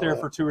 Let it sit there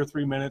for 2 or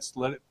 3 minutes,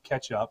 let it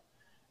catch up,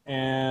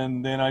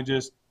 and then I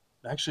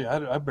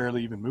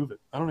barely even move it.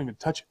 I don't even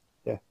touch it.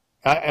 Yeah,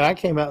 and I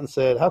came out and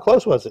said, "How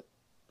close was it?"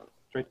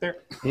 Right there.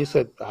 He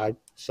said, "I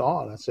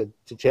saw it." I said,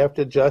 "Did you have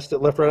to adjust it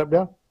left, right, up,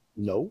 down?"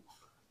 No.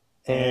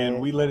 And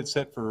we let it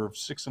sit for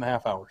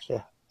 6.5 hours.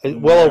 Yeah.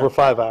 Well over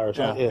 5 hours.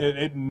 Yeah,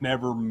 it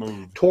never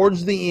moved.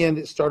 Towards the end,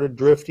 it started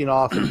drifting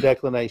off in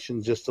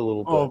declination just a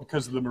little bit. Oh,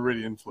 because of the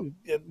meridian flip.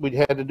 We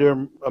had to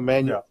do a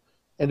manual.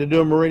 And to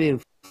do a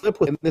meridian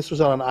flip, and this was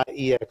on an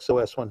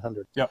IEXOS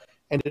 100. Yep.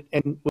 And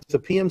with the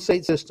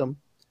PM8 system,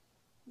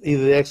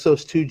 either the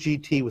Exos 2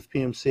 GT with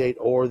PM8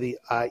 or the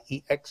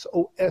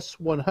IEXOS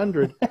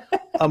 100,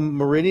 a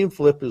meridian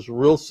flip is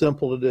real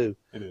simple to do.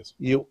 It is.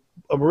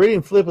 A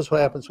meridian flip is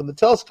what happens when the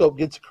telescope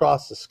gets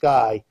across the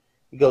sky.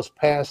 It goes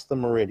past the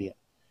meridian.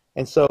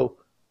 And so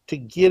to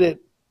get it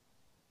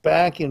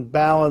back in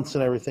balance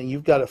and everything,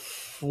 you've got to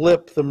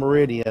flip the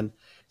meridian.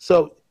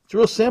 So it's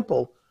real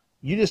simple.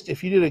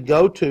 If you did a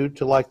go-to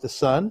like the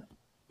sun,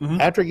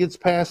 after it gets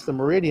past the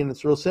meridian,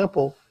 it's real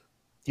simple.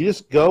 You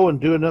just go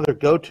and do another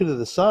go-to to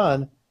the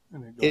sun.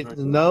 It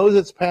knows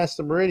it's past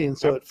the meridian,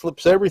 so it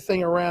flips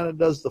everything around and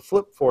does the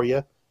flip for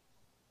you.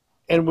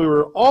 And we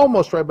were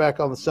almost right back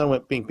on the sun,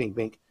 went bink, bink,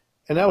 bink.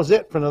 And that was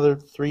it for another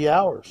 3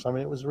 hours. I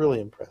mean, it was really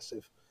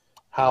impressive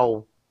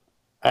how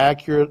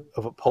accurate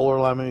of a polar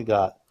alignment we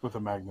got. With a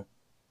magnet.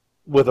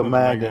 With a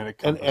magnet.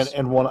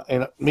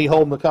 And me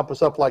holding the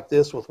compass up like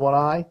this with one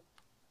eye,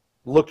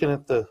 looking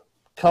at the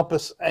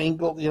compass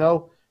angle,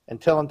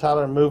 and telling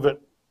Tyler to move it,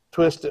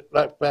 twist it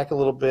right back a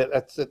little bit.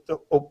 That's it.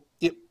 Oh,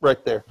 yep,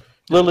 right there.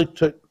 Literally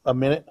took a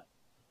minute.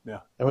 Yeah.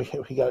 And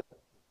we got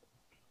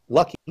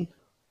lucky.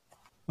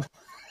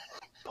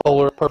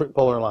 Perfect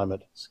polar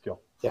alignment. Skill.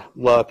 Yeah,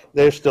 luck.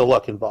 There's still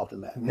luck involved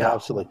in that. No, yeah,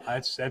 absolutely.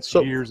 That's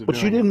years of But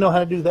doing you didn't know how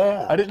to do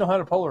that. I didn't know how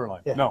to polar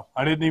align. Yeah. No,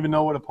 I didn't even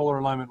know what a polar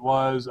alignment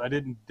was. I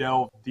didn't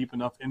delve deep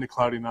enough into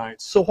cloudy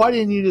nights. So why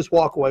didn't you just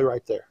walk away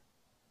right there?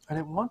 I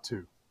didn't want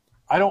to.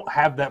 I don't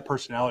have that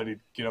personality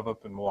to get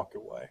up and walk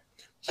away.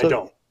 So I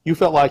don't. You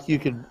felt like you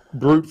could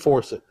brute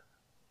force it.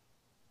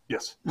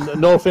 Yes.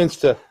 No offense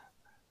to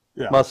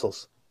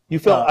muscles. You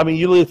felt. I mean,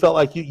 you really felt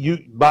like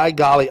you. By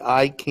golly,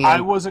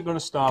 I wasn't going to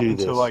stop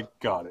until I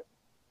got it.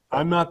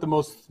 I'm not the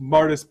most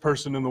smartest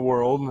person in the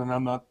world,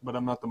 but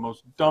I'm not the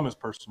most dumbest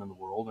person in the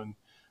world. And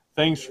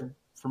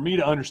for me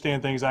to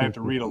understand things, I have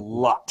to read a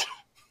lot.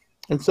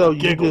 And so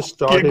you just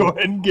started. Giggle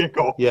and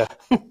giggle. Yeah.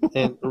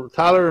 And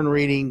Tyler and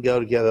reading go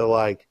together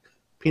like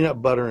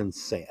peanut butter and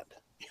sand.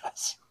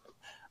 Yes.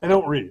 I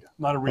don't read. I'm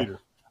not a reader.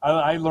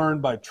 I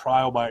learn by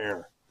trial by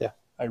error. Yeah.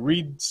 I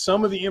read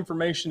some of the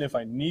information if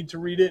I need to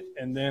read it,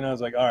 and then I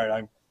was like, all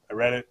right, I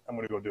read it. I'm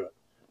going to go do it.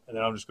 And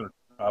then I'm just going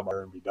to trial by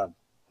error and be done.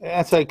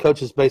 That's how he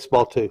coaches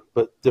baseball too,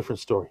 but different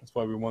story. That's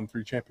why we won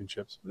 3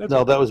 championships. That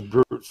was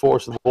brute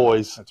force of the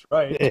boys. That's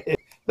right.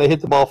 They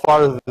hit the ball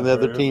farther than the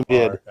other team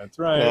did. That's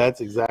right. Yeah, that's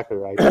exactly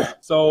right.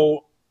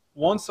 So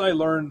once I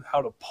learned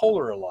how to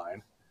polar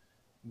align,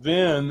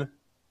 then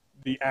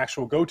the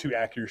actual go-to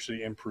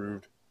accuracy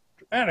improved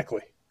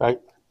dramatically.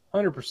 Right.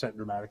 100%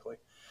 dramatically.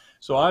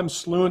 So I'm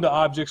slewing to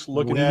objects,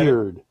 looking at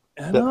it.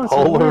 I That know, it's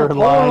polar weird.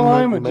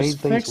 alignment made just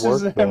things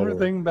fixes work better.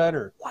 everything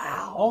better.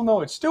 Wow. Oh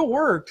no, it still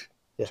worked,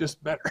 Yeah.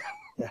 just better.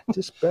 Yeah,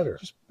 just better.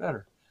 Just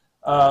better.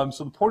 So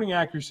the porting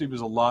accuracy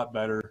was a lot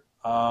better.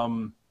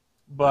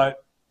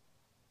 But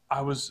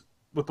I was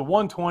with the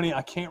 120.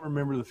 I can't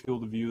remember the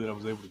field of view that I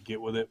was able to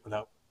get with it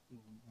without.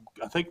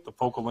 I think the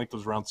focal length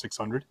was around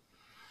 600.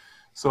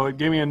 So it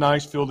gave me a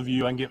nice field of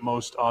view. I can get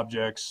most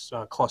objects,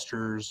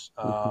 clusters,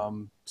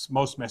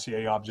 most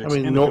Messier I objects.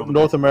 mean, in the field of view.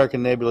 North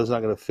American Nebula is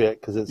not going to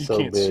fit because it's You so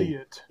can't big. see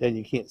it. And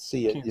you can't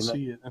see it. You can't You're not-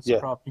 see it. That's yeah. the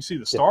problem. You see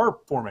the star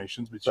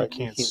formations, but Right, you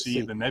can't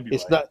see the nebulae.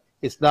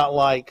 It's not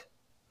like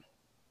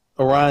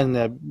Orion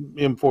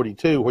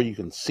M42 where you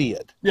can see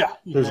it. Yeah.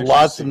 There's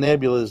lots of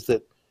nebulas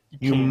that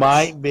you can't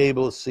might be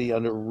able to see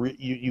under.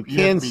 You have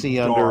can to be see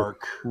under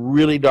dark.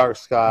 really dark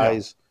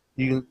skies.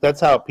 You can. That's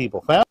how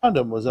people found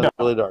them, was under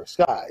really dark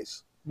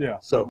skies. Yeah.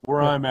 So, So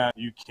where yeah. I'm at,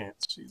 you can't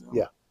see them.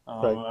 Yeah,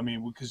 right. I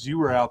mean, because you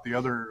were out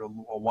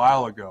a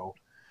while ago,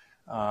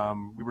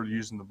 we were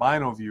using the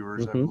bino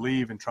viewers, I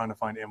believe, and trying to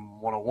find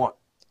M101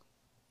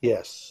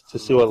 Yes, to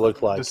see what it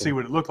looked like. to see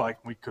what it looked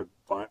like. We could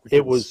find.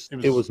 It was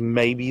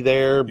maybe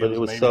there, but it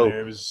was so there.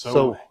 It was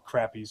so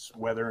crappy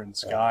weather and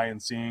sky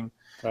and seeing.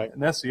 Right.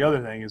 And that's the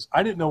other thing is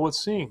I didn't know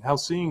how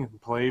seeing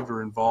played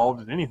or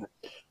involved in anything.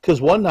 Because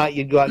one night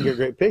you'd go out and get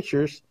great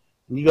pictures,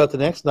 and you got the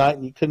next night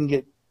and you couldn't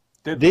get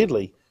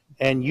diddly,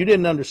 and you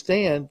didn't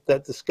understand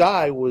that the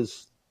sky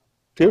was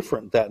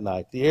different that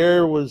night. The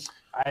air was.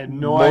 I had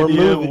no more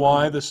idea moving.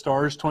 why the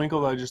stars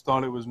twinkled. I just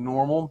thought it was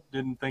normal.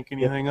 Didn't think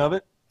anything of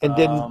it. And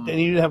and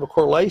you didn't have a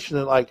correlation.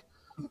 And like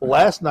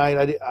last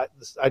night,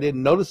 I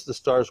didn't notice the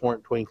stars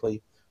weren't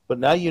twinkly, but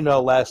now you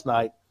know last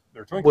night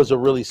They're twinkling. was a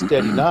really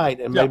steady night,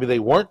 and Yeah. maybe they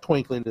weren't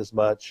twinkling as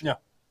much. Yeah.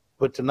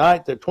 But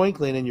tonight they're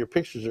twinkling, and your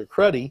pictures are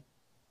cruddy.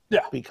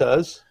 Yeah.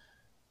 Because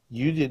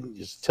you didn't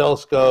use the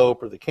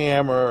telescope or the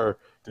camera, or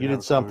you have did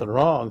a something clue.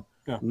 wrong.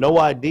 Yeah. No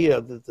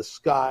idea that the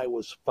sky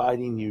was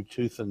fighting you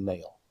tooth and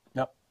nail.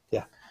 Yep.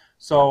 Yeah.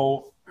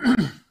 So,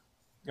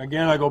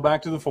 again, I go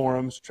back to the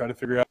forums, try to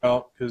figure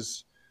out,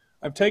 because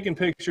I've taken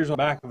pictures on the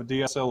back of a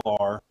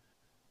DSLR.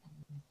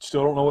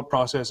 Still don't know what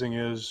processing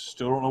is.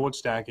 Still don't know what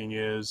stacking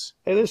is.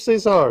 Hey, there's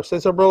Cesar.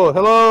 Cesar Brolo.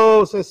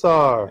 Hello,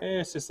 Cesar.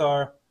 Hey,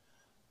 Cesar.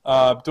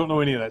 Don't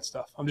know any of that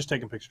stuff. I'm just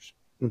taking pictures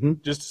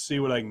just to see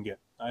what I can get.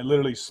 I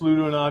literally slew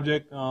to an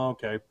object. Oh,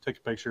 okay, take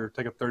a picture.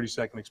 Take a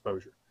 30-second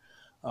exposure.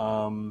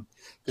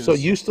 So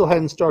you still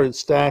hadn't started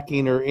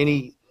stacking or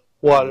any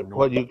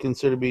what you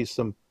consider to be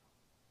some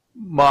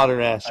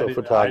modern I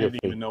astrophotography. didn't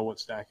even know what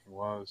stacking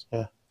was.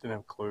 Yeah. Didn't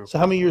have a clue. So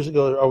how many years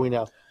ago are we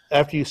now?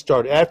 After you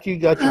started, after you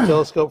got your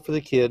telescope for the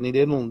kid and he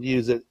didn't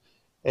use it,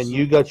 and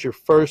you got your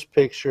first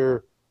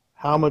picture,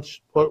 how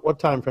much? What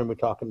time frame are we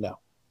talking now?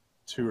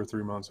 2 or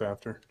 3 months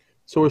after.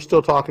 So we're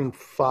still talking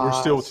We're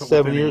still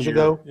 7 within a years year.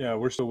 ago. Yeah,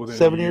 we're still within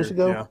 7 a year. years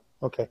ago. Yeah,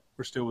 Okay.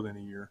 we're still within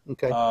a year.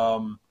 Okay.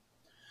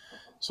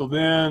 So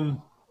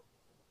then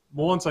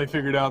once I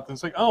figured out that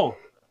it's like, oh,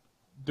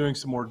 doing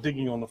some more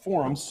digging on the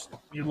forums,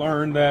 you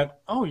learn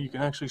that, oh, you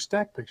can actually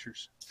stack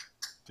pictures.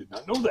 Did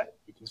not know that.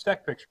 You can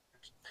stack pictures.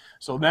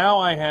 So now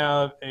I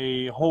have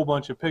a whole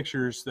bunch of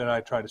pictures that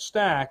I try to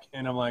stack,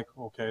 and I'm like,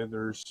 okay,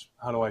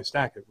 how do I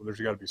stack it? Well, there's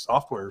got to be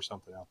software or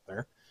something out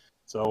there.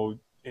 So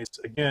it's,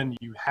 again,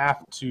 you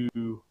have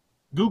to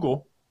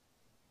Google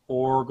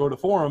or go to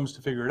forums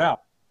to figure it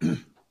out.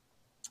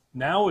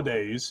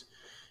 Nowadays,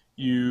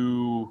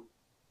 you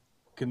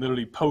can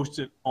literally post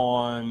it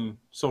on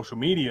social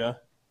media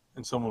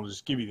and someone will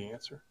just give you the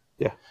answer.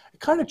 Yeah. It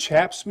kind of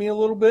chaps me a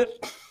little bit.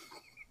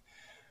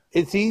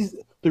 It's easy.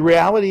 The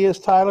reality is,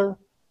 Tyler,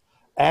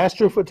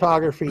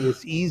 astrophotography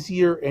is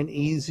easier and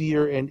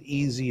easier and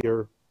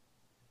easier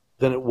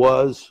than it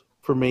was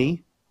for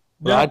me.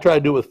 When I tried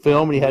to do it with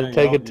film, and you had to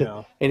take it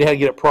to, and you had to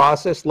get it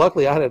processed.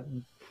 Luckily, I had a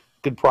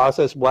good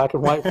process black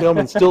and white film,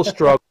 and still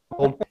struggled.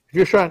 If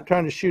you're trying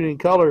to shoot in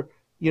color,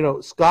 you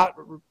know, Scott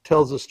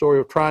tells the story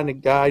of trying to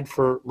guide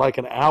for like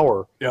an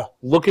hour,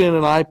 looking at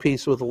an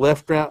eyepiece with a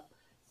left round,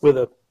 with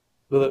a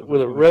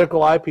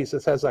reticle eyepiece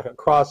that has like a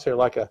crosshair,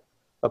 like a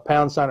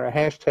pound sign or a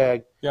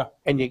hashtag. Yeah.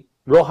 And you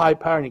real high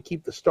power, and you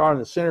keep the star in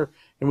the center.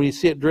 And when you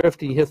see it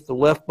drifting, you hit the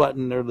left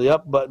button or the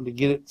up button to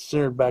get it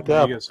centered back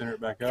up. You get center it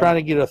back up. Trying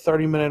to get a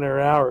 30-minute or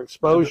an hour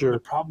exposure. The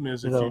problem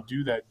is, if you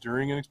do that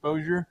during an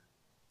exposure,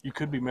 you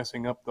could be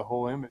messing up the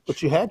whole image.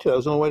 But you had to. That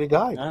was the only way to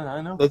guide.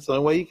 I know. That's the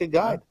only way you could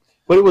guide.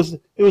 But it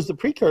was the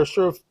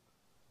precursor of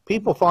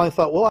people finally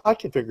thought, well, I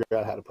can figure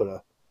out how to put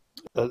a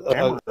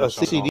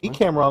CCD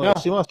camera on a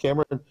CMOS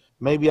camera, and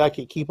maybe I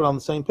could keep it on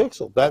the same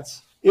pixel.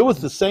 It was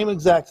the same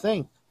exact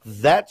thing.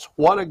 That's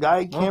what a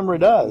guide camera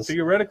does.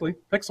 Theoretically,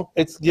 pixel.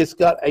 It's just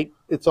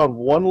it's on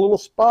one little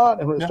spot,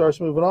 and when it starts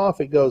moving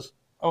off, it goes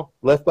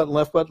left button,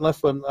 up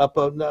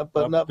button, up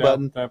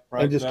button,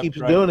 and just keeps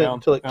doing it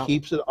until it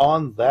keeps it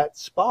on that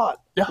spot.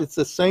 Yeah. It's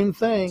the same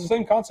thing.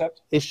 Same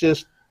concept. It's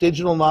just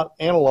digital, not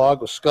analog,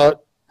 with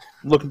Scott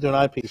looking through an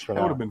eyepiece for an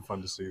That hour. would have been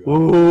fun to see.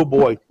 Oh,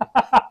 boy.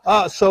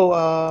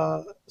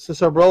 So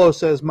Cesabrolo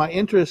says, my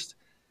interest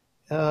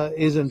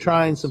is in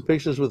trying some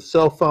pictures with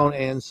cell phone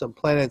and some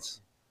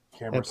planets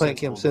and planet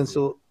cam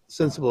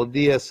sensible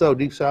DSO,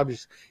 deep sea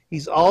objects.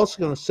 He's also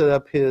going to set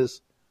up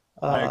his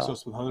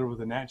IXOS 100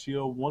 with a Nat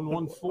Geo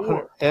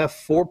 114.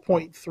 F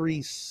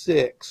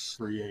 4.36.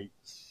 38.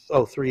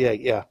 Oh,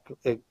 38, yeah.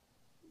 I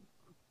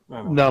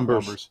know,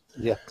 Numbers.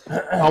 Yeah.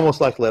 Almost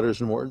like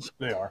letters and words.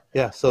 They are.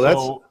 Yeah, so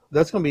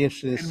that's going to be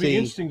interesting to It'd see. be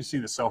interesting to see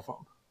the cell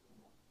phone.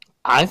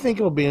 I think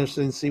it'll be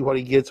interesting to see what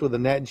he gets with the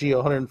Nat Geo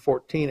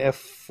 114 f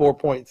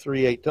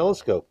 4.38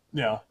 telescope.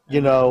 Yeah.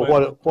 You know,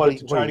 what he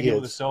to get with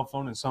a gets. cell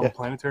phone and some Yeah.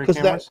 planetary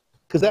cameras.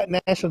 Because that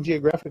National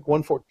Geographic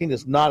 114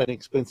 is not an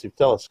expensive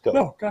telescope.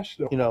 No, gosh,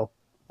 no. You know,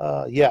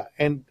 yeah,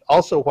 and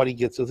also what he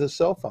gets with his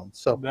cell phone.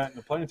 So That and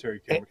the planetary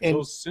camera, because and-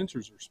 those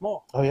sensors are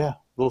small. oh yeah,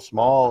 little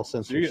small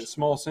sensors. So you get a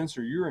small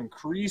sensor, you're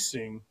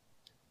increasing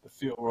the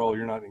field. Well,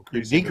 you're not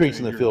increasing. You're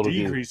decreasing the field of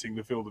view. Decreasing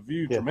the field of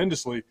view Yeah.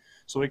 tremendously,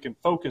 so it can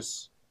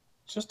focus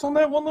just on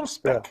that one little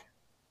speck.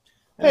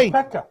 Yeah. And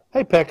Pekka.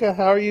 Hey Pekka,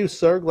 how are you,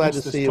 sir? Glad to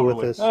Missed us see you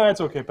totally. with us.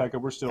 It's okay,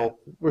 Pekka. We're still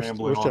We're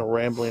rambling still on.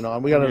 rambling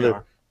on. We got We another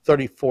are.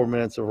 34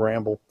 minutes of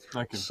ramble.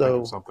 I can So-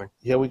 think of something.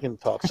 Yeah, we can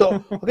talk.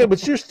 So okay,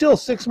 but you're still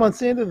 6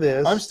 months into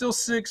this. I'm still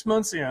 6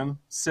 months in,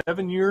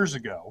 7 years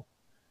ago,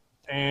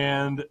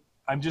 and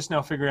I'm just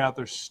now figuring out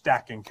their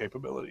stacking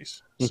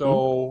capabilities. Mm-hmm.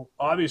 So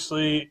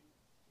obviously,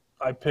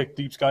 I picked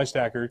Deep Sky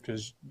Stacker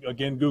because,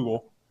 again,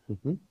 Google.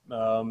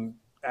 Mhm.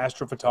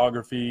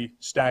 Astrophotography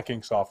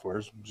stacking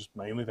softwares, just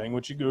mainly thing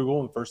which you Google,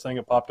 and the first thing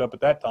that popped up at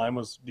that time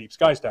was Deep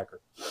Sky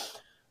Stacker.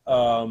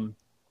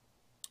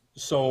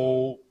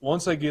 So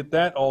once I get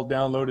that all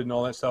downloaded and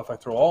all that stuff, I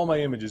throw all my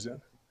images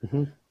in.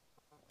 Mhm.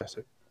 That's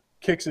it.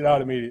 Kicks it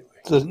out immediately.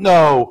 Says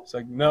no, It's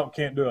like, no,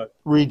 can't do it.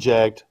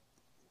 reject.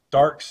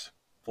 Darks,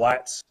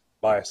 flats,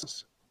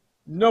 biases.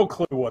 No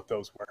clue what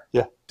those were.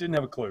 Yeah. Didn't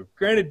have a clue.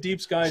 Granted, Deep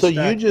Sky So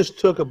Stack, you just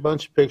took a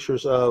bunch of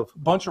pictures of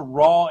bunch of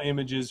raw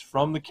images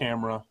from the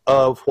camera.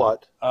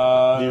 what?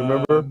 Do you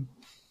remember? Um,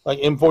 Like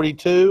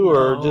M42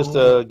 or No. just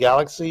a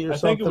Galaxy or I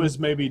something? think it was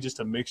maybe just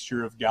a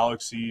mixture of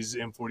Galaxies,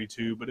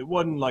 M42, but it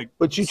wasn't like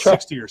But you tried-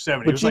 60 or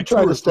 70. It But was you like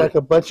tried two to or stack three.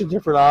 a bunch of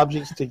different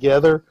objects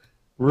together.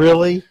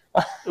 Really?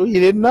 You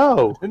didn't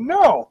know.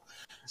 No.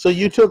 So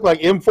you took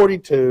like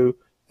M42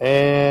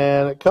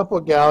 and a couple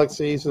of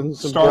Galaxies and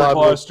some Star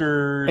globules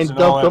clusters and all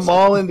dumped that them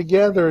all in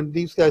together, and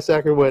Deep Sky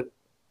Stacker went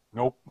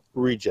Nope.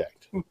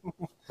 reject.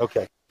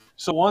 Okay.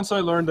 So once I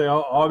learned they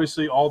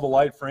obviously all the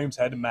light frames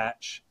had to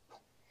match,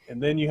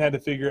 and then you had to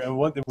figure and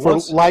what For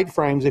once light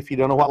frames, if you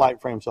don't know what light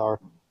frames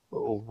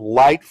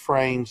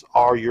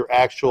are your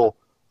actual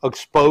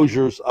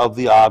exposures of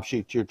the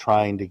object you're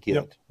trying to get.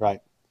 Yep. Right.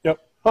 Yep.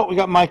 Oh, we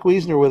got Mike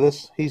Wiesner with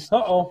us.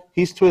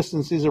 He's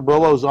twisting Cesar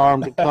Brolo's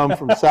arm to come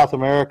from South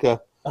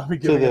America. I'll be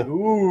giving the- it,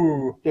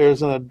 ooh.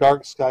 There's a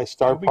dark sky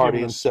star I'll be party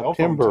giving in a cell phone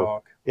September.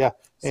 talk. Yeah.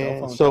 Cell And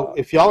phone so talk.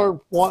 if y'all are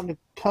wanting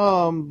to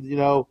come,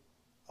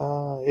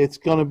 it's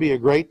going to be a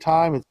great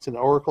time. It's in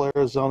Oracle,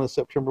 Arizona,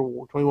 September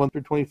 21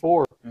 through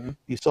 24. Mhm.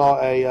 You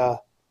saw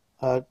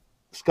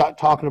Scott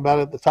talking about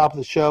it at the top of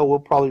the show. We'll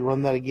probably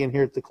run that again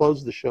here at the close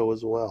of the show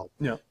as well.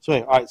 Yeah. So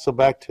anyway, all right, so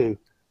back to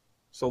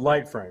So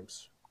light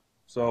frames.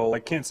 So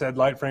like Kent said,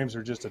 light frames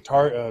are just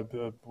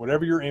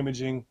whatever you're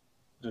imaging,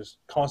 just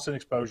constant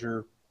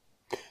exposure.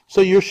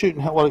 so you're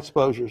shooting what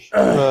exposures?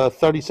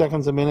 30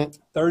 seconds a minute?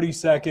 30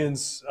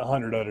 seconds,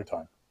 100 at a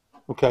time.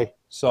 Okay.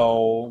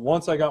 So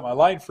once I got my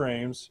light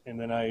frames, and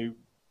then I did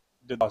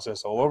the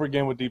process all over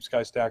again with Deep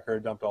Sky Stacker,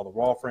 dumped all the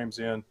raw frames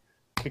in,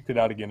 kicked it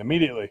out again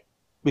immediately.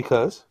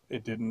 Because?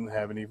 It didn't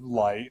have any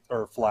light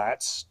or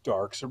flats,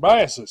 darks, or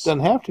biases.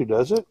 Doesn't have to,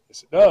 does it?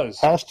 Yes, it does.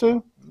 Has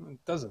to?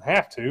 It doesn't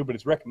have to, but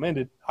it's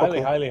recommended. Highly,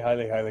 Okay.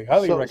 highly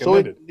So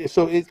recommended.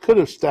 so it could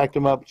have stacked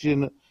them up, but you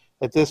didn't,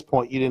 at this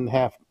point, you didn't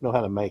have to know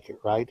how to make it,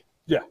 right?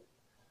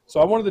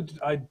 So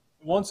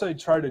once I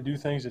try to do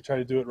things, I try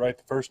to do it right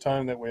the first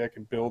time. That way I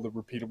can build a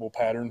repeatable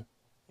pattern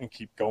and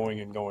keep going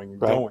and going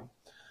and Right.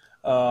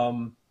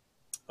 going.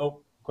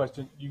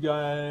 Question.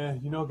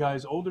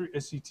 Guys, older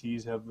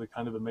SCTs have the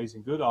kind of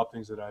amazing good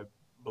optics that I've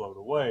blown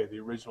away. The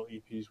original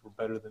EPs were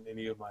better than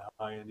any of my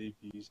high-end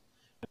EPs,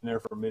 and they're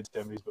from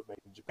mid-70s but made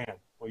in Japan.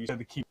 Well, you said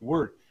the key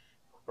word,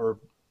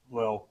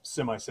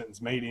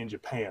 semi-sentence, made in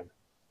Japan.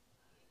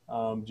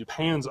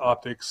 Japan's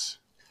optics.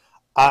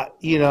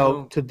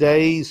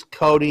 Today's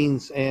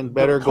coatings and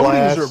better the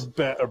coatings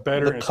glass. are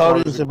better. The as far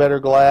as coatings and better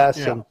glass,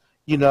 Yeah. and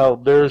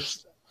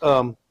there's,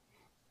 I've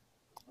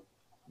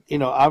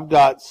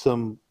got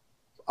some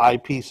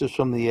eyepieces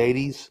from the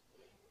 '80s,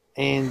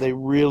 and they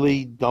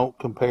really don't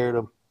compare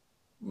to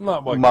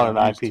not what modern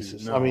you're used to,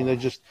 eyepieces. no. I mean, they're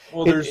just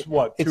Well, it- there's it-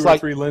 two it's or like-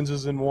 three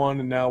lenses in one,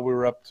 and now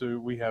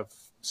we have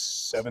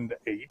 7 to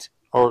 8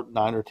 or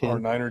 9 or 10. or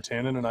 9 or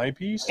 10 in an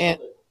eyepiece. And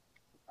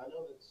I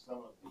know that some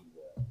of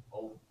the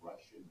old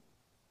Russian,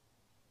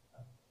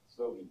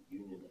 Soviet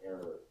Union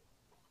era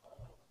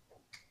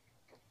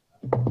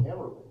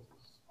camera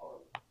lenses are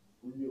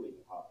really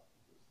hot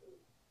because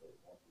they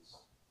have this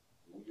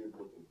weird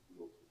looking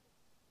feel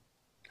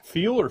to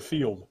Feel or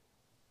field?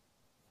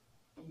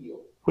 them. Feel,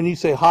 when you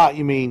say hot,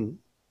 you mean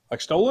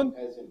Like stolen?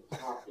 as in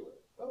popular.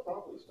 Not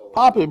probably still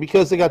popular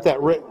because they got that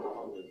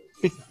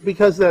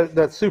because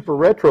that super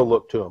retro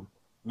look to them.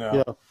 No.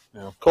 Yeah.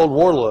 Cold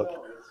War look.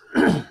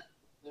 Their glass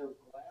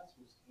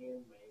was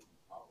handmade and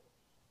polished.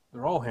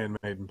 They're all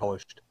handmade and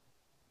polished.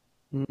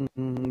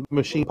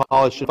 Machine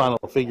polished and final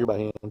figure by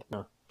hand.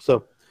 No.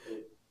 So, There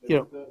you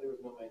was know,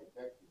 no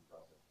manufacturing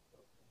process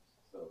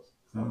for those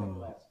things. So some of the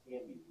glass can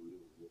be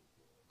really good.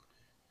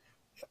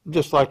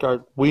 just like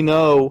we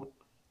know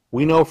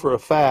for a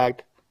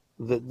fact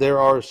that there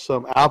are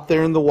some out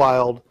there in the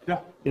wild. Yeah.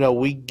 You know,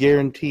 we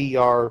guarantee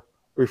our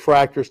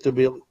refractors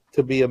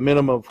to be a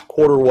minimum of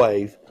quarter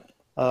wave.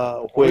 We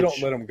Which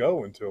don't let them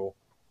go until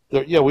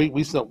we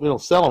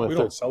don't sell them we if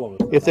don't sell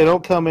them. if they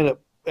don't come in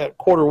at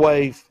quarter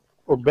wave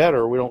or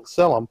better. We don't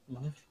sell them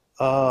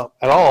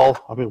at all.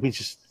 I mean, we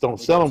just don't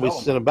sell them. We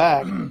send them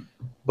back.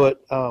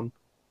 But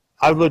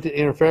I've looked at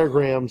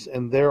interferograms,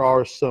 and there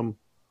are some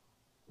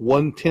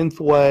 1/10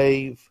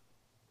 wave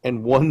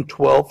and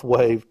 1/12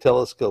 wave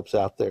telescopes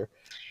out there,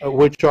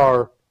 which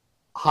are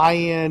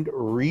high-end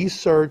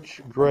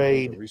research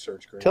grade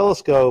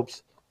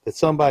telescopes that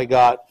somebody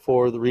got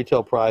for the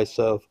retail price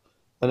of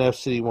an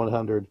FCD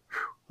 100,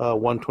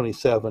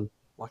 127.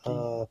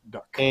 Lucky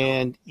duck.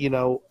 And, you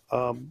know,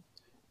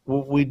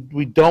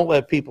 we don't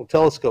let people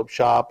telescope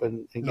shop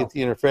and get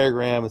the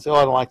interferogram and say, oh,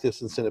 I don't like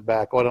this, and send it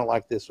back. Oh, I don't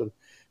like this one.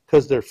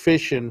 Because they're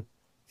fishing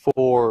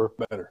for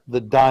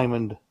the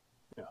diamond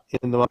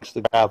in amongst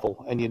the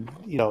gravel. And,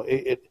 you know,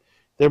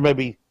 there may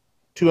be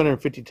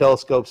 250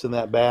 telescopes in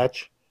that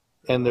batch,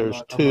 and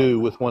there's two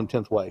with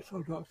 1/10 wave.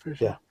 I'm not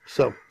fishing. Yeah.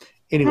 So,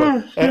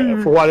 anyway,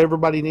 for what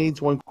everybody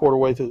needs,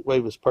 1/4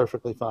 wave is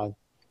perfectly fine.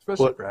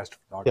 Especially for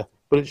astrophotography. Yeah,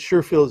 but it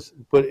sure feels,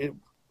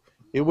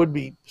 it would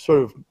be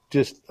sort of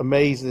just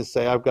amazing to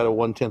say I've got a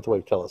 1/10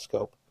 wave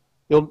telescope.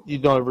 You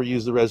don't ever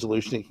use the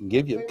resolution it can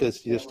give you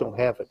because you just don't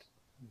have it.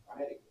 I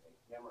had a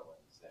camera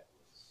lens that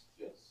was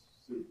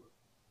just super,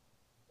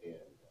 and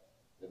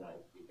then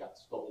it got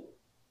stolen,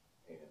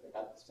 and I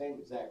got the same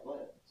exact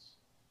lens.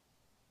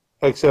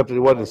 Except it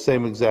wasn't the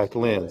same exact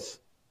lens.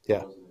 Yeah.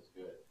 It wasn't as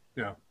good.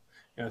 Yeah.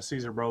 Yeah,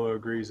 Cesar Brolo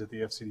agrees that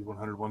the FCD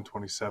 100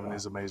 127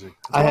 is amazing.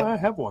 I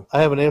have one.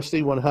 I have an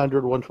FCD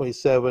 100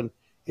 127.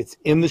 It's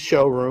in the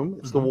showroom.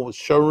 It's the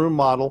showroom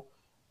model.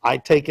 I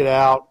take it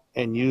out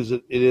and use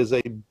it. It is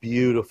a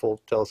beautiful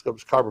telescope.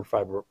 It's carbon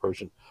fiber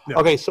version. Yeah.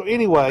 Okay, so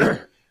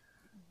anyway,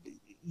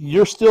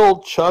 you're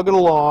still chugging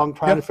along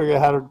trying to figure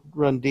out how to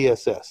run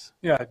DSS.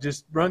 Yeah,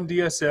 just run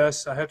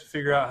DSS. I have to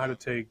figure out how to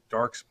take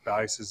dark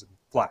spices and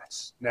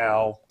flats.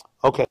 Now,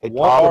 okay,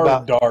 what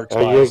are dark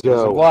spices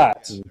and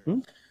flats?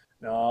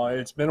 Now,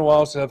 it's been a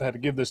while since I've had to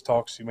give this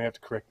talk, so you may have to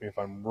correct me if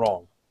I'm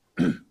wrong.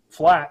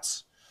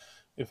 Flats,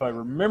 if I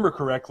remember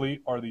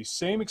correctly, are the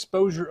same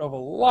exposure of a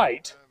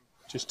light,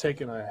 just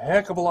taken a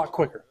heck of a lot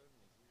quicker.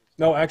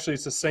 No, actually,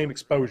 it's the same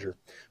exposure,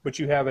 but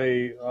you have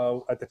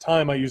at the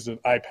time I used an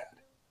iPad.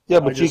 Yeah,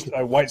 but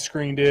I white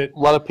screened it. A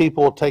lot of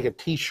people will take a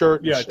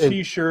T-shirt. Yeah,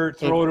 T-shirt,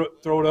 throw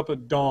it up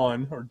at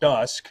dawn or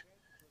dusk,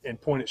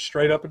 and point it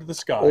straight up into the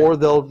sky. Or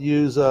they'll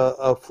use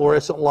a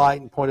fluorescent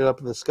light and point it up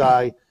in the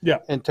sky. Yeah,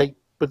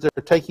 but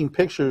they're taking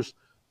pictures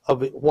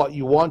of it, what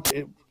you want. Oh,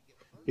 it's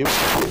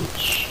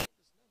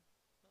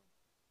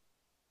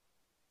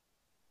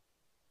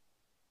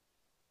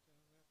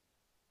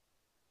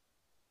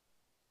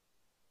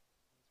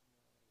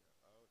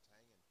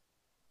hanging.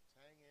 It's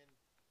hanging.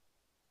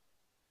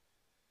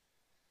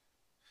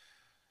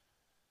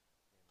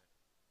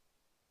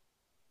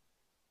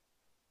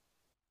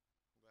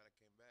 I'm glad I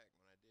came back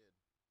when I did.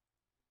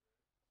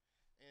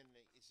 And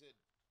he said,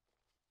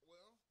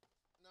 well,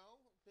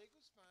 no, pig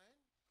was fine.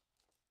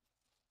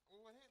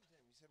 Well, what happened to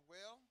him? He said,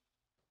 well,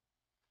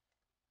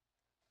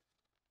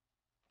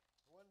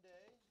 one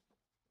day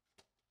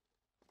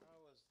I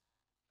was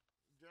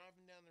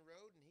driving down the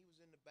road and he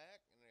was in the back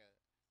and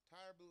a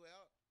tire blew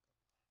out,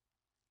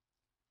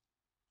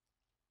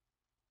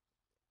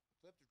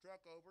 flipped the truck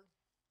over,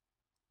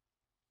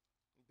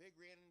 and pig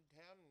ran into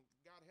town and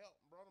got help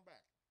and brought him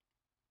back.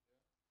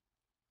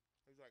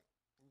 He's like,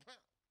 wow,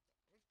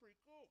 that's pretty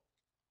cool.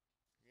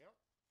 Yep.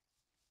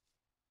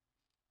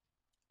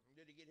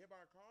 Did he get hit by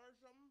a car or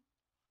something?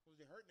 Was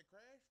he hurt in the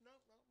crash? No,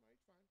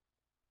 he's fine.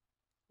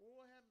 Well,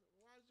 what happened?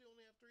 Why does he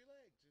only have 3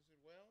 legs? He said,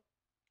 well,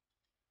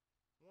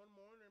 one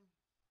morning,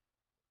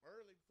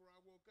 early before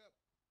I woke up,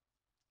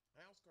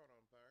 house caught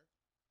on fire.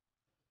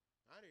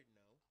 I didn't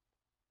know.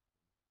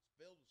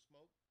 Spilled the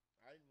smoke.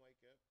 I didn't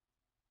wake up.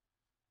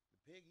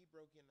 The pig, he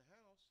broke in the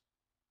house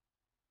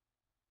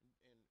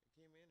and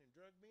came in and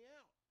drugged me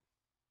out.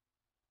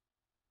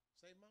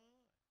 Saved my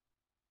life.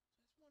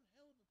 That's one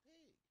hell of a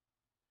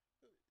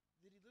pig.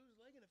 Did he lose his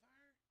leg in a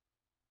fire?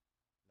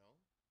 No.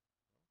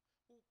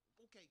 Well,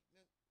 okay.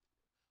 Now,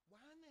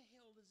 why in the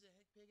hell does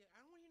that pig?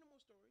 I don't want to hear no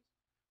more stories.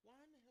 Why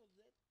in the hell does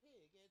that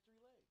pig have 3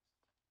 legs?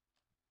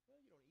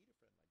 Well, you don't eat a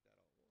friend like that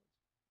all at once.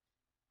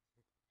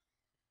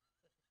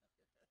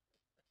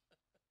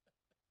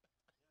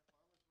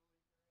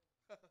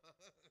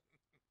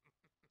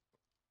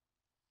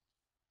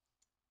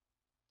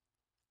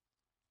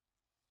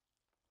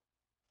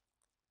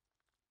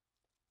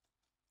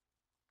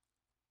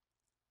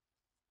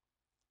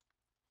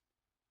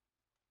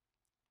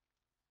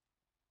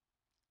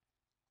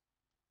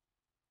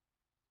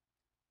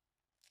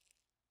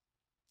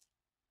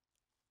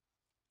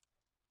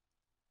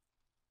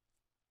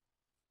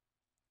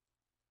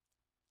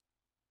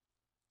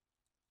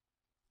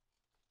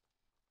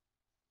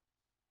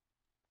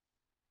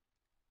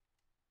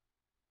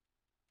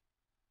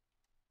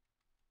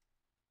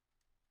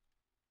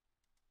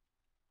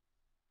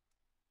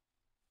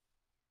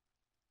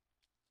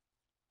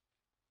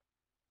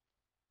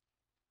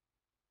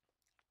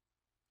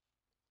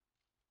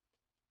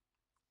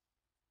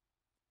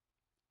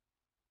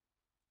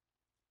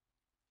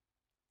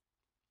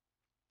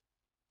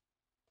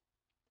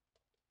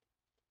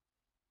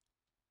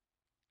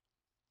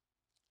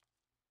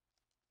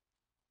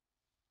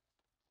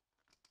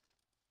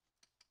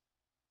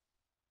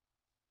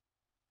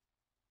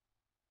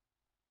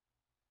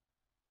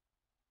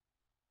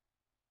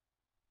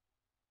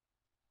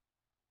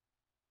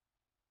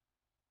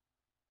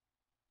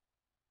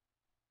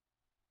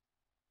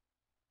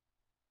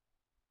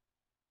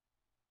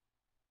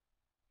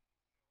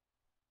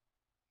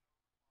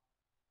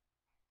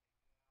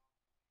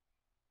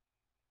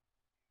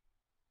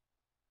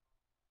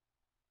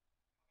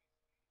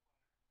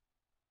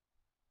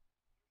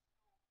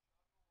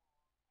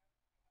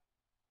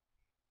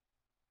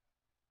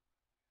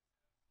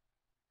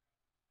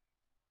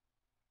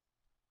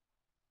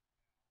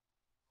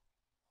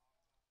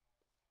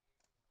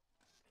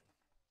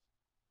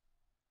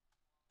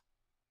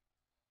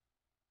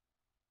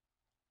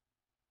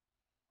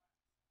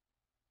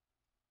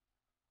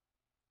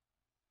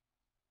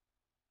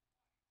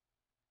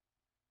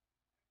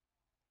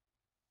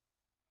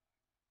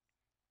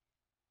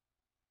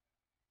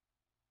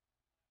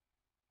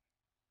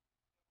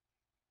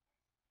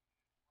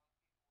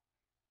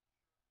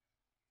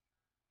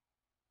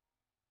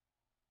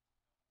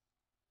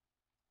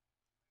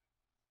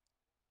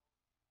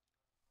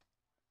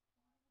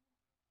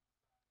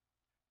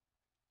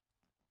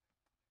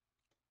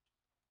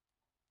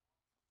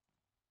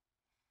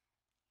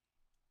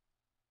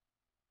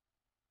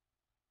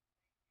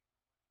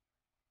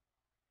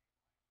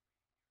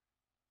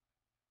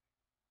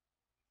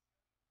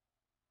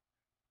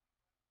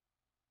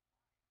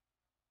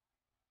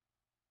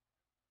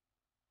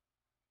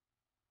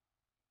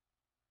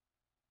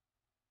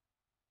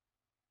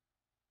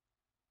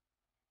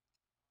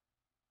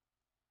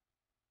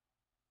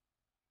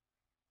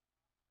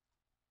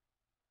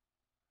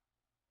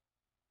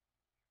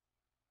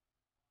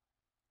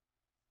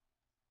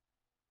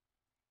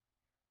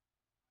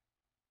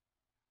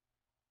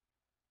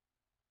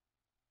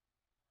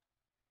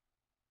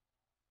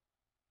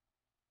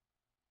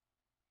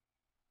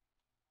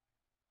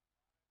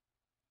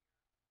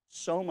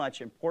 so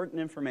much important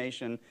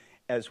information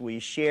as we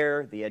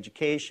share the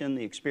education,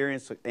 the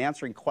experience,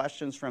 answering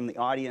questions from the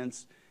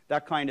audience,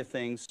 that kind of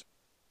things.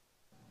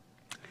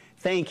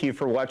 Thank you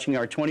for watching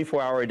our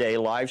 24-hour-a-day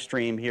live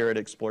stream here at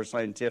Explore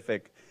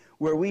Scientific,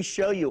 where we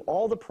show you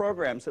all the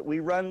programs that we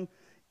run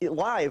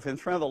live in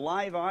front of a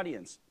live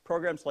audience.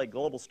 Programs like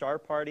Global Star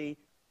Party,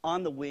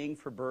 On the Wing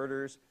for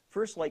birders,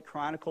 First Light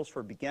Chronicles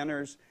for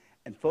beginners,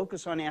 and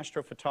Focus on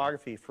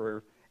Astrophotography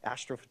for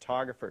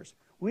astrophotographers.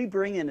 We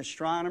bring in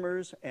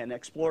astronomers and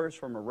explorers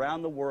from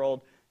around the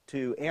world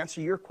to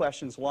answer your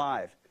questions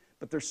live.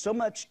 But there's so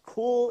much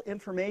cool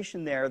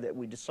information there that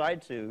we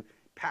decide to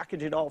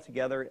package it all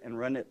together and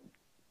run it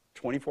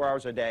 24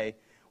 hours a day.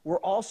 We're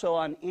also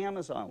on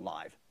Amazon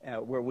Live,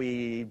 where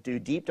we do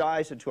deep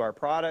dives into our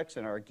products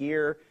and our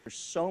gear. There's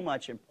so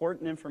much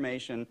important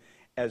information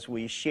as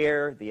we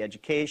share the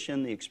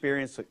education, the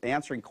experience,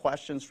 answering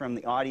questions from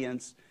the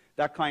audience,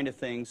 that kind of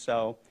thing.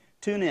 So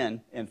tune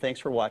in, and thanks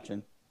for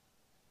watching.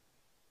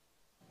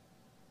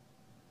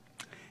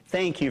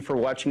 Thank you for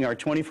watching our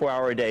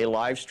 24-hour-a-day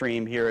live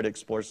stream here at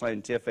Explore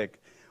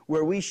Scientific,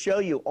 where we show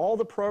you all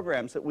the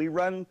programs that we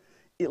run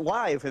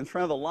live in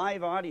front of a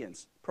live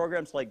audience.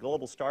 Programs like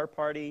Global Star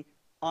Party,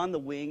 On the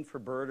Wing for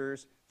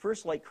birders,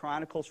 First Light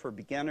Chronicles for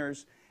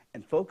beginners,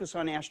 and Focus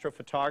on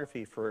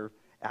Astrophotography for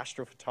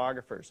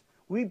astrophotographers.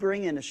 We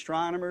bring in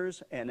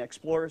astronomers and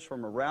explorers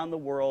from around the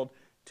world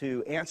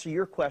to answer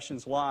your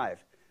questions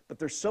live. But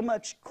there's so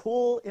much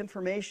cool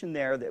information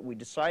there that we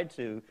decide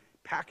to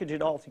package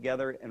it all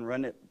together and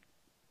run it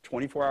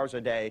 24 hours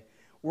a day.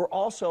 We're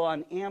also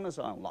on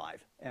Amazon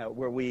Live,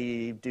 where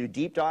we do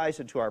deep dives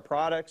into our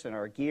products and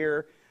our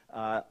gear,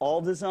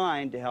 all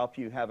designed to help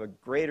you have a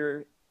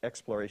greater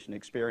exploration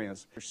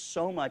experience. There's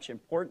so much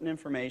important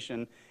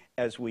information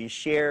as we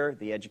share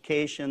the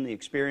education, the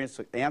experience,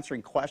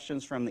 answering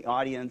questions from the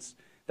audience,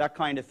 that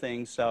kind of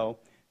thing. So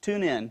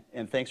tune in,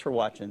 and thanks for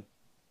watching.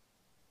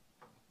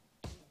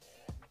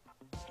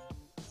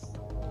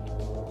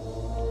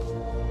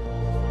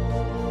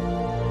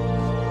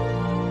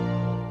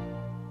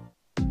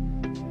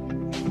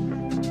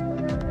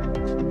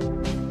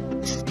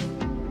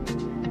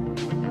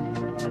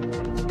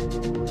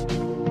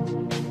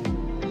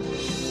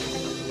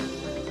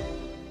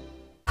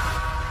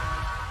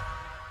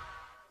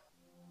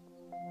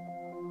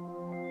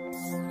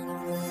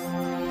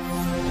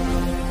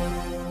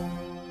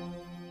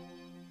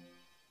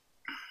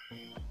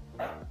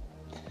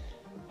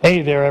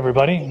 Hey there,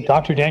 everybody.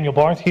 Dr. Daniel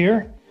Barth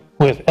here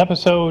with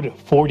episode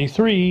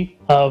 43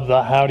 of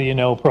the How Do You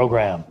Know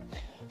program.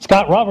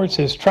 Scott Roberts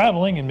is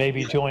traveling and may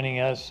be joining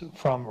us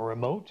from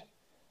remote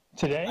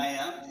today. I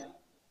am.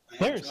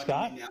 There's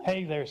Scott.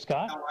 Hey there,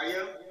 Scott. How are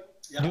you?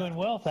 Yeah. Doing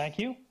well, thank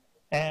you.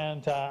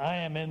 And I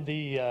am in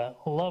the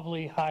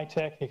lovely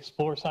high-tech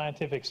Explore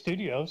Scientific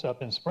Studios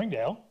up in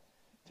Springdale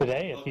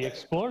today at the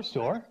Explore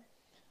store.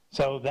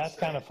 So that's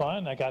kind of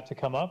fun. I got to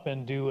come up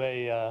and do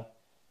a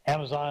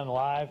Amazon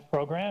Live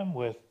program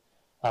with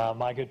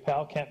my good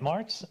pal Kent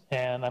Marts,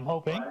 and I'm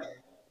hoping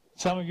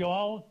some of you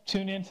all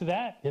tune into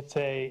that. It's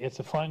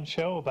a fun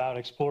show about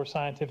Explore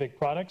Scientific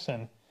products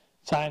and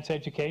science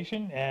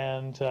education,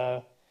 and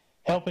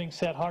helping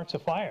set hearts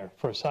afire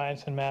for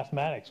science and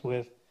mathematics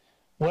with,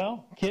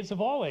 well, kids of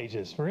all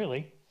ages,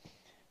 really.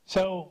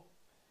 So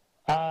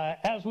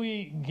as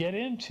we get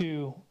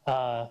into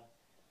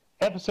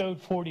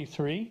episode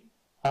 43,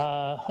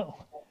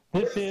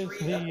 this is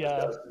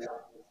the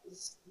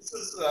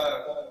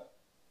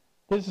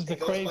this is the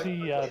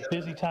crazy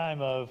busy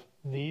time of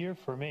the year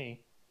for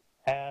me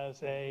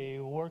as a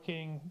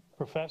working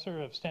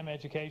professor of STEM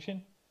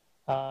education.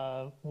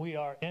 We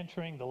are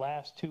entering the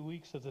last 2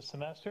 weeks of the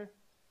semester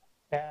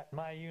at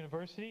my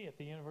university, at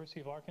the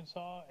University of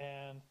Arkansas,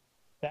 and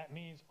that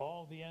means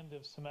all the end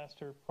of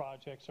semester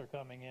projects are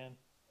coming in.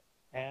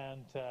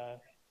 And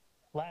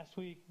last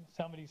week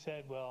somebody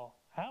said, well,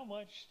 how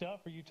much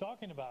stuff are you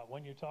talking about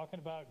when you're talking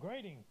about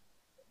grading,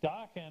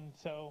 Doc? And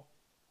so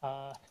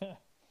I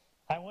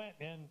went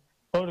and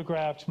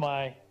photographed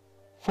my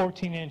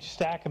 14-inch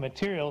stack of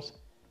materials,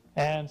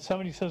 and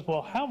somebody says,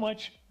 well, how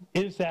much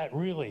is that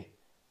really?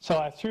 So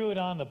I threw it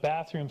on the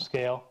bathroom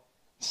scale,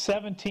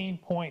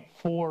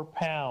 17.4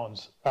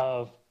 pounds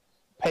of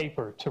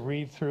paper to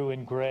read through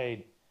and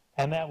grade.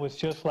 And that was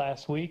just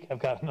last week. I've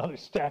got another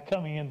stack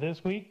coming in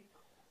this week.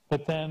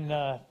 But then,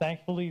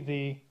 thankfully,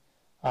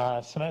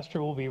 the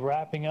semester will be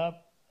wrapping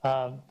up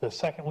the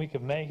second week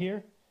of May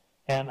here,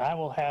 and I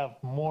will have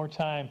more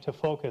time to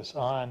focus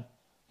on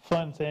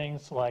fun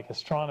things like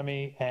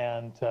astronomy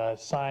and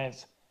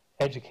science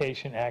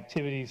education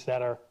activities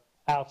that are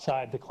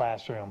outside the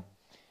classroom.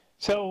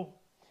 So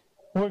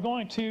we're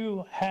going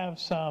to have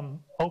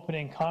some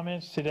opening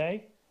comments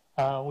today.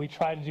 We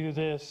try to do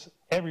this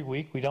every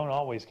week. We don't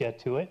always get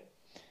to it.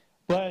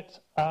 But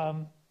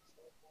part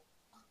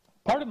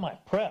of my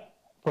prep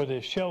for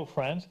this show,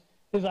 friends,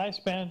 is I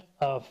spend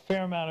a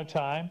fair amount of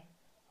time.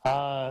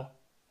 I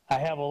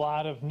have a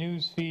lot of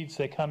news feeds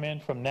that come in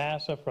from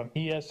NASA, from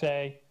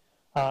ESA,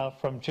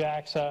 from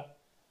JAXA,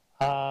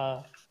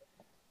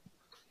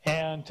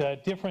 and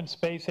different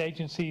space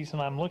agencies,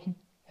 and I'm looking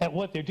at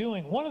what they're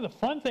doing. One of the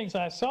fun things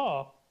I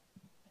saw,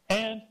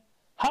 and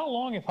how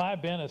long have I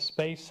been a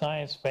space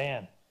science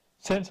fan?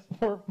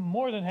 For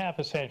more than half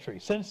a century,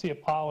 since the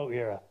Apollo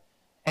era.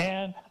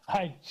 And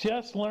I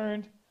just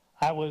learned,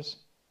 I was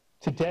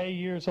today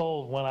years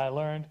old when I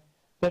learned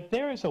that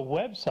there is a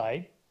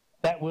website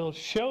that will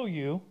show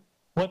you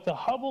what the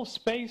Hubble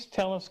Space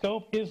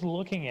Telescope is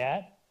looking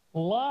at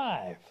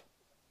live.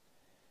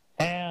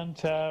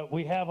 And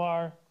we have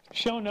our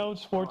show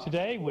notes for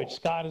today, which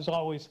Scott is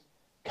always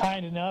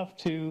kind enough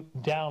to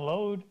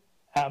download,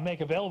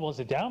 make available as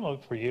a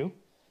download for you.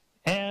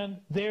 And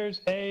there's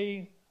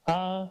a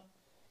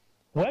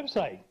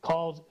website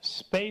called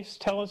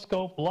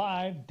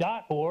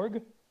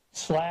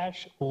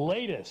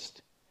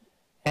spacetelescopelive.org/latest.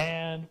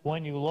 And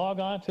when you log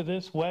on to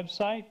this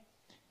website,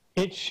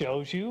 it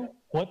shows you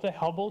what the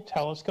Hubble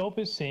telescope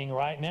is seeing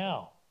right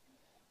now,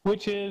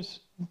 which is,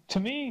 to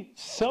me,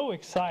 so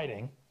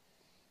exciting.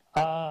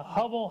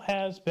 Hubble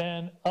has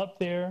been up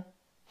there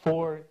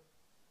for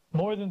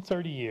more than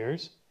 30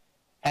 years,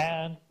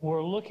 and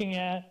we're looking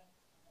at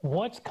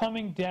what's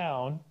coming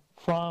down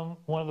from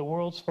one of the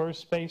world's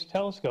first space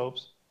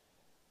telescopes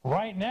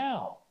right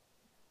now.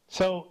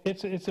 So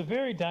it's a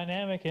very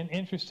dynamic and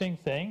interesting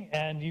thing,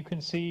 and you can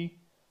see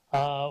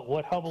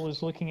what Hubble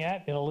is looking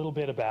at in a little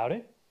bit about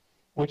it,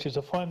 which is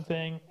a fun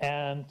thing.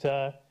 And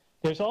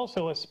there's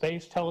also a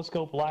Space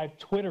Telescope Live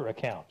Twitter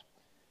account.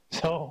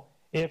 So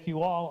if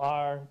you all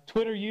are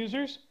Twitter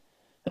users,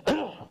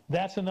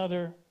 that's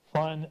another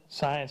fun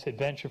science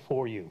adventure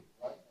for you.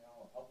 Right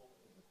now, Hubble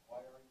is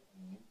acquiring a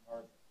new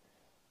target.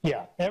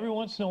 Yeah, every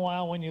once in a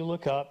while when you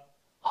look up,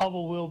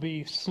 Hubble will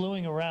be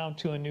slewing around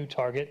to a new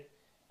target,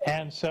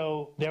 and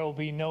so there will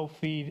be no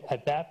feed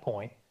at that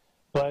point.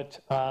 But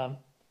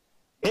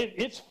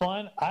it's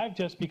fun. I've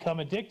just become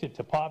addicted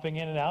to popping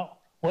in and out.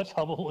 What's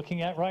Hubble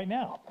looking at right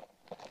now?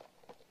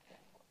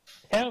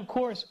 And of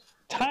course,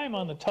 time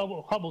on the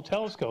Hubble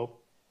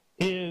telescope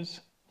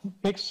is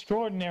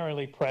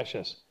extraordinarily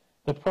precious.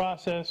 The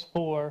process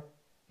for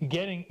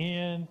getting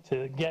in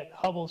to get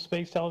Hubble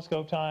Space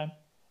Telescope time,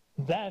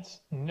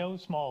 that's no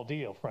small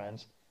deal,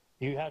 friends.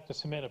 You have to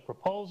submit a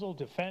proposal,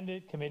 defend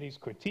it, committees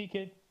critique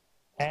it,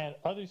 and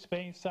other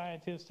space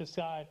scientists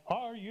decide,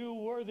 are you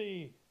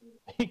worthy?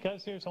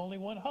 Because there's only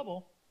one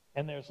Hubble,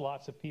 and there's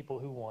lots of people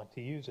who want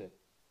to use it.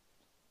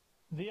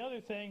 The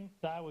other thing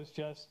that I was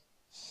just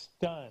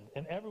stunned,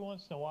 and every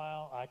once in a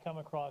while I come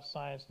across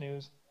science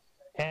news,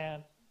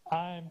 and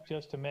I'm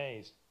just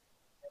amazed.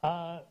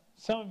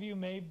 Some of you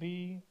may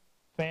be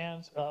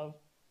fans of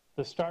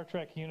the Star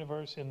Trek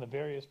universe in the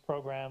various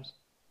programs,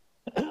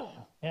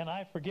 and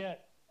I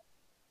forget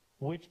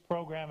which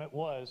program it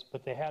was,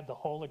 but they had the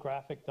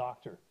holographic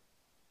doctor.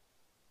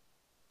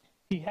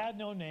 He had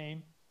no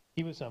name.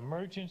 He was an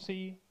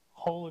emergency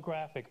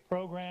holographic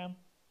program,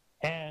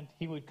 and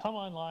he would come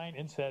online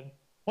and said,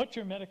 what's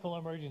your medical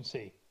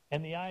emergency?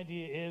 And the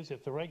idea is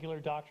if the regular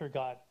doctor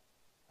got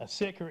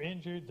sick or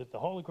injured, that the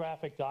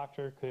holographic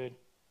doctor could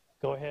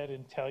go ahead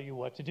and tell you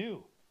what to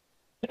do.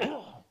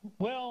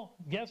 Well,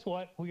 guess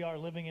what? We are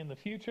living in the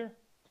future,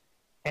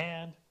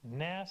 and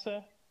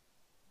NASA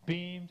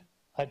beamed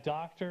a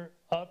doctor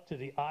up to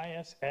the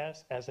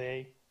ISS as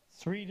a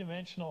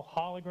three-dimensional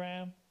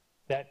hologram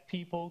that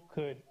people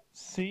could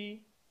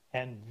see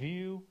and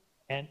view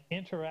and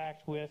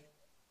interact with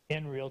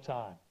in real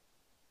time.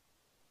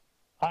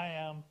 I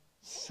am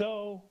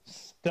so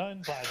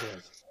stunned by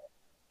this.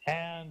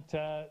 And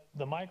the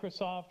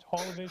Microsoft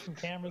HoloVision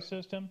camera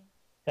system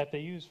that they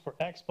used for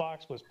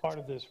Xbox was part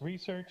of this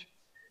research,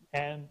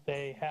 and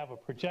they have a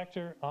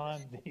projector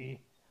on the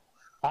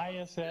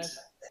ISS,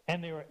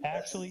 and they were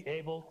actually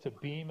able to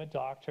beam a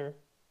doctor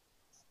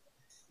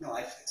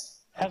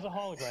as a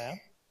hologram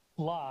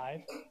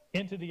live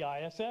into the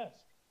ISS,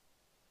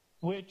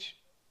 which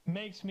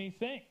makes me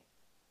think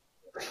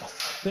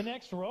the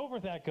next rover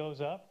that goes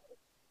up,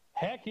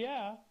 heck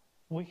yeah,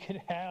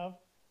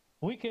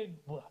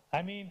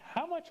 I mean,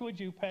 how much would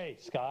you pay,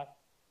 Scott,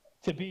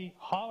 to be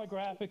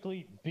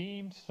holographically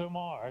beamed to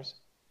Mars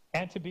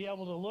and to be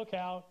able to look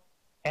out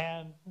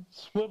and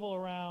swivel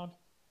around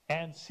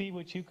and see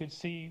what you could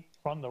see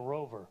from the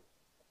rover?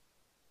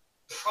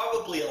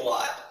 Probably a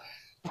lot.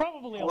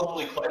 Probably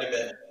quite a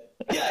bit.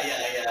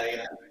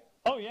 Yeah.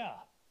 Oh yeah,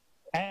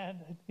 and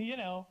you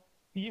know,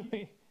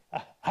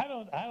 I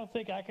don't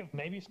think I could.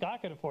 Maybe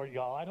Scott could afford it,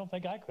 y'all. I don't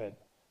think I could,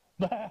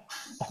 but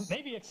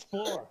maybe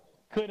Explorer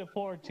could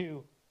afford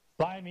to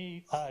buy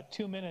me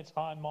 2 minutes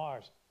on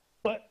Mars.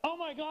 But oh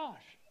my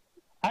gosh,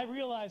 I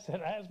realized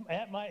that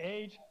at my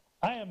age,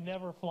 I am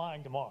never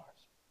flying to Mars.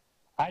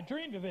 I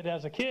dreamed of it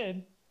as a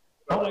kid.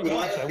 Oh my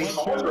gosh, I went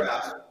through.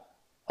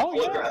 Oh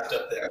yeah, holographed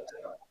up there,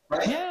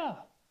 right? Yeah,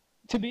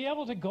 to be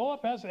able to go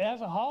up as a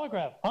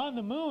holograph on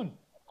the moon,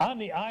 on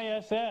the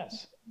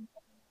ISS.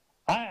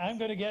 I'm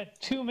going to get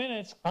 2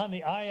 minutes on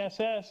the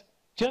ISS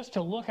just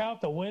to look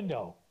out the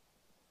window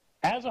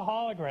as a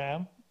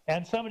hologram,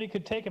 and somebody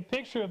could take a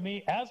picture of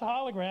me as a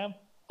hologram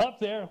up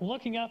there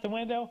looking out the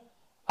window.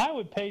 I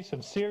would pay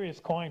some serious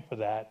coin for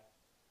that.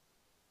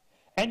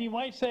 And you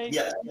might say,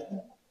 Yes.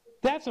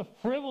 that's a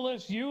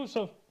frivolous use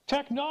of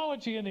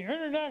technology in the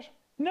international.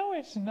 No,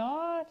 it's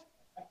not.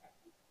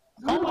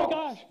 Oh my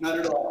gosh. Not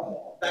at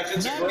all. In fact,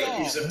 it's a great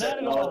use of Not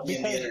at all, technology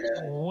in the because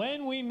internet.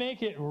 when we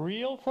make it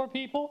real for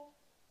people,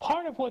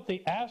 part of what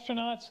the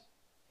astronauts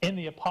in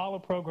the Apollo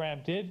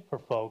program did for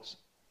folks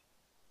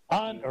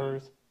on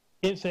Earth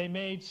is they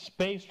made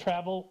space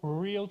travel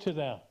real to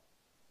them.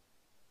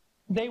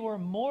 They were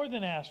more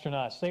than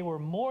astronauts. They were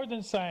more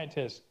than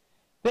scientists.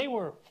 They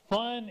were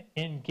fun,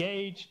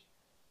 engaged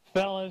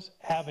fellas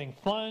having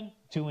fun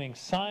doing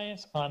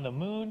science on the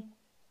moon,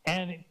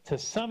 and to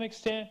some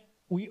extent,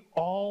 we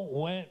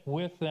all went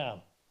with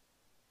them.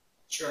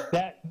 Sure.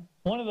 That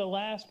one of the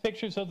last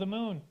pictures of the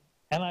moon,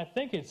 and I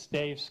think it's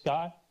Dave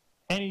Scott,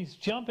 and he's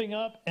jumping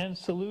up and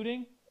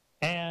saluting,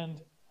 and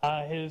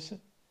his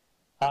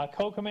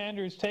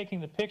co-commander is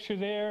taking the picture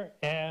there,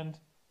 and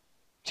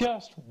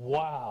just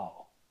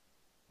wow.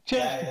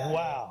 Just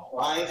wow.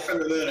 Live from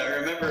the moon. I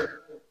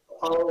remember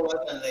Apollo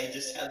 11, they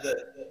just had the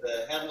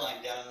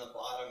headline down in the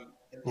bottom.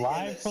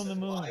 Live from the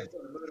moon. Live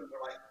from the moon.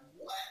 We're like,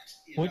 what?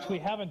 Which we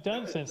haven't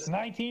done since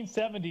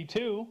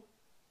 1972.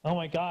 Oh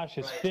my gosh,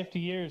 it's 50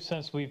 years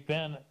since we've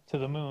been to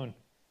the moon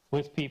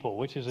with people,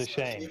 which is a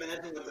shame. Can you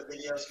imagine what the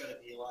video is going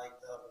to be like?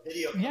 The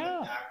video coming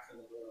back from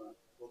the moon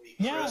will be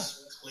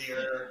crisp,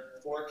 clear,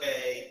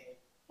 4K,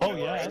 oh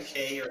yes,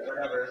 8K or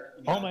whatever.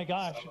 Oh my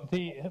gosh,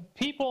 the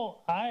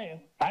people, I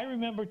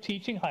remember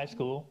teaching high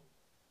school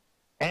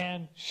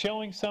and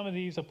showing some of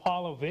these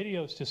Apollo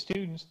videos to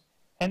students,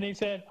 and they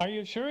said, "Are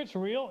you sure it's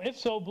real? It's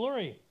so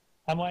blurry."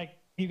 I'm like,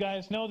 "You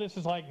guys know this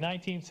is like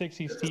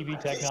 1960s TV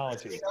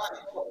technology."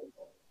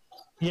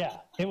 Yeah,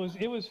 it was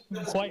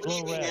quite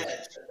low res.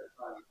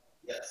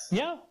 Yes.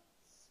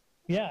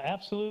 Yeah,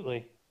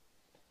 absolutely.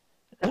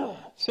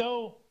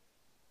 So,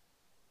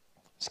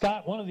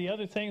 Scott, one of the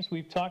other things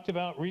we've talked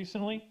about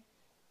recently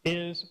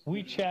is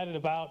we chatted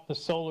about the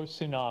solar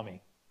tsunami.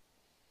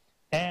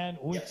 And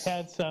we've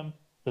had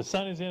the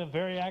sun is in a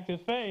very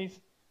active phase.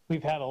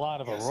 We've had a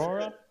lot of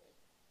aurora,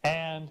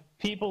 and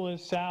people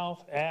as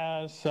south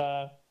as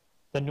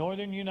the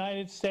northern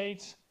United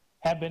States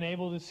have been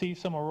able to see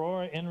some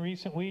aurora in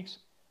recent weeks.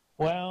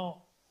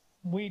 Well,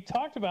 we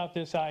talked about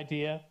this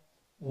idea.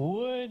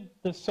 Would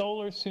the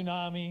solar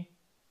tsunami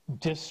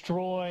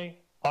destroy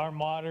our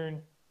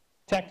modern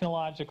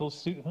technological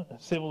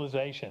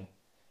civilization?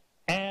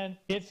 And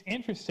it's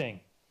interesting.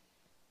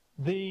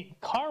 The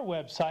car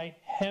website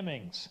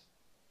Hemmings,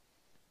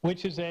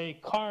 which is a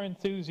car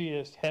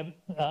enthusiast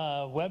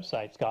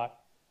website, Scott,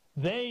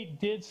 they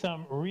did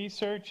some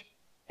research,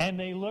 and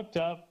they looked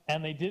up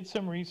and they did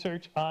some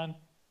research on,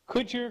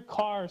 could your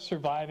car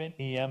survive an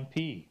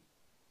EMP?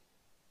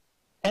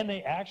 And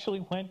they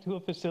actually went to a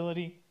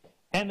facility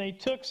and they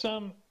took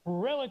some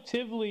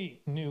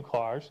relatively new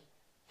cars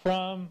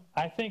from,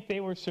 I think they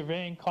were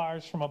surveying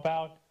cars from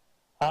about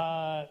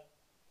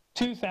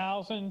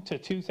 2000 to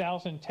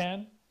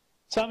 2010,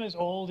 some as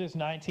old as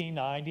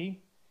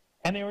 1990,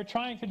 and they were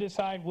trying to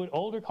decide, would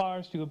older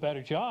cars do a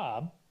better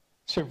job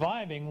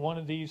surviving one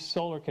of these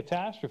solar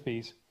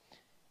catastrophes?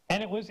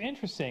 And it was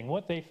interesting.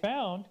 What they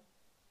found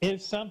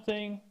is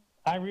something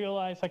I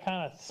realized, I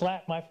kind of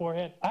slapped my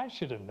forehead. I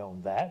should have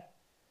known that.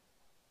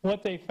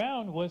 What they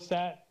found was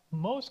that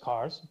most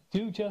cars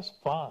do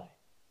just fine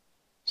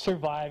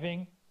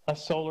surviving a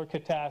solar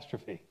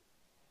catastrophe,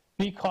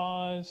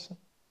 because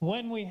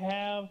when we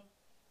have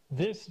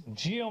this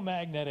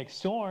geomagnetic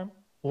storm,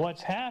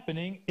 what's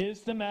happening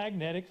is the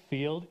magnetic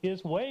field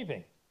is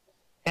waving,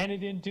 and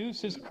it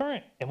induces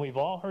current. And we've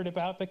all heard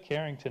about the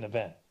Carrington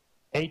event,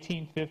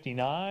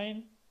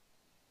 1859,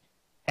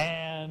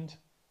 and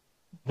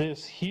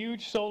this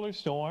huge solar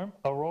storm,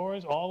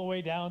 auroras all the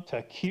way down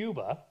to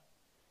Cuba,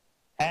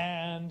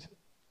 and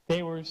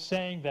they were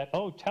saying that,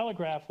 oh,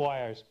 telegraph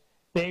wires,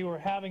 they were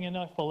having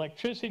enough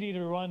electricity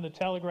to run the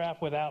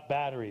telegraph without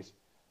batteries.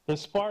 The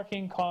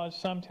sparking caused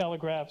some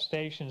telegraph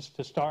stations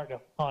to start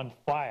on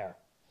fire.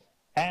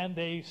 And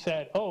they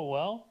said, oh,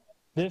 well,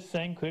 this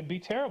thing could be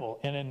terrible.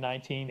 And in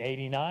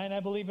 1989, I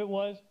believe it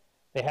was,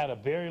 they had a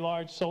very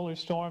large solar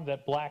storm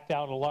that blacked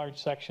out a large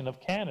section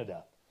of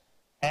Canada.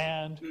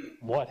 And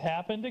what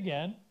happened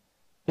again?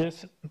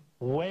 This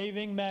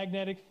waving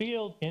magnetic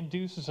field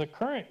induces a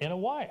current in a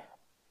wire.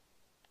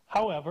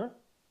 However,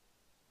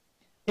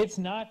 it's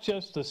not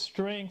just the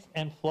strength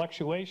and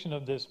fluctuation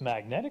of this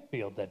magnetic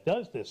field that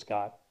does this,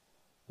 Scott.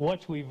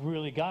 What we've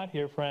really got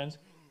here, friends,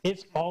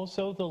 it's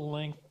also the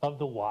length of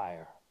the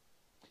wire.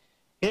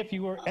 If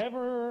you were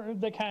ever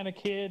the kind of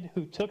kid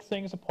who took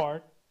things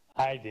apart,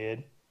 I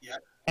did. Yeah.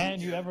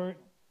 And you ever,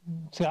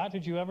 Scott,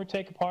 did you ever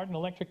take apart an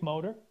electric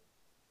motor?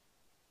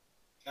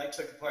 I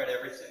took apart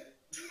everything.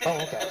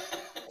 Oh, okay.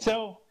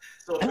 So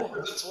the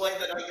toy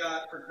that I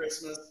got for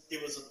Christmas,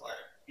 it was apart.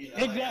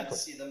 Exactly. I had to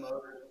see the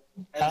motor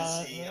and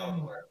to see how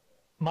it worked.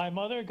 My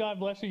mother, God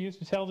bless her, used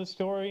to tell the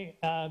story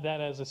that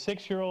as a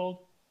 6-year-old,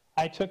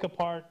 I took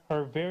apart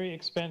her very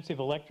expensive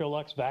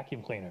Electrolux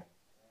vacuum cleaner.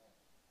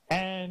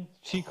 And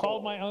she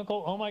called my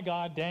uncle, oh my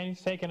God,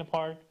 Danny's taking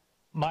apart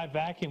my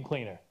vacuum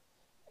cleaner.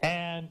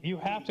 and you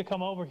have to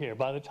come over here.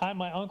 By the time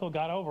my uncle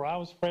got over, I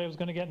was afraid I was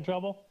going to get in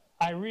trouble.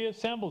 I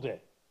reassembled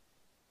it.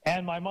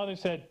 And my mother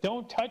said,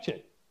 don't touch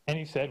it. And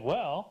he said,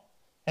 well,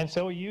 and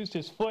so he used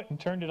his foot and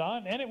turned it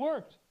on, and it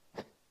worked.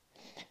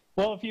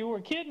 Well, if you were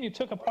a kid and you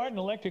took apart an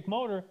electric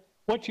motor,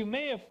 what you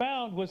may have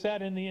found was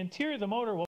that in the interior of the motor,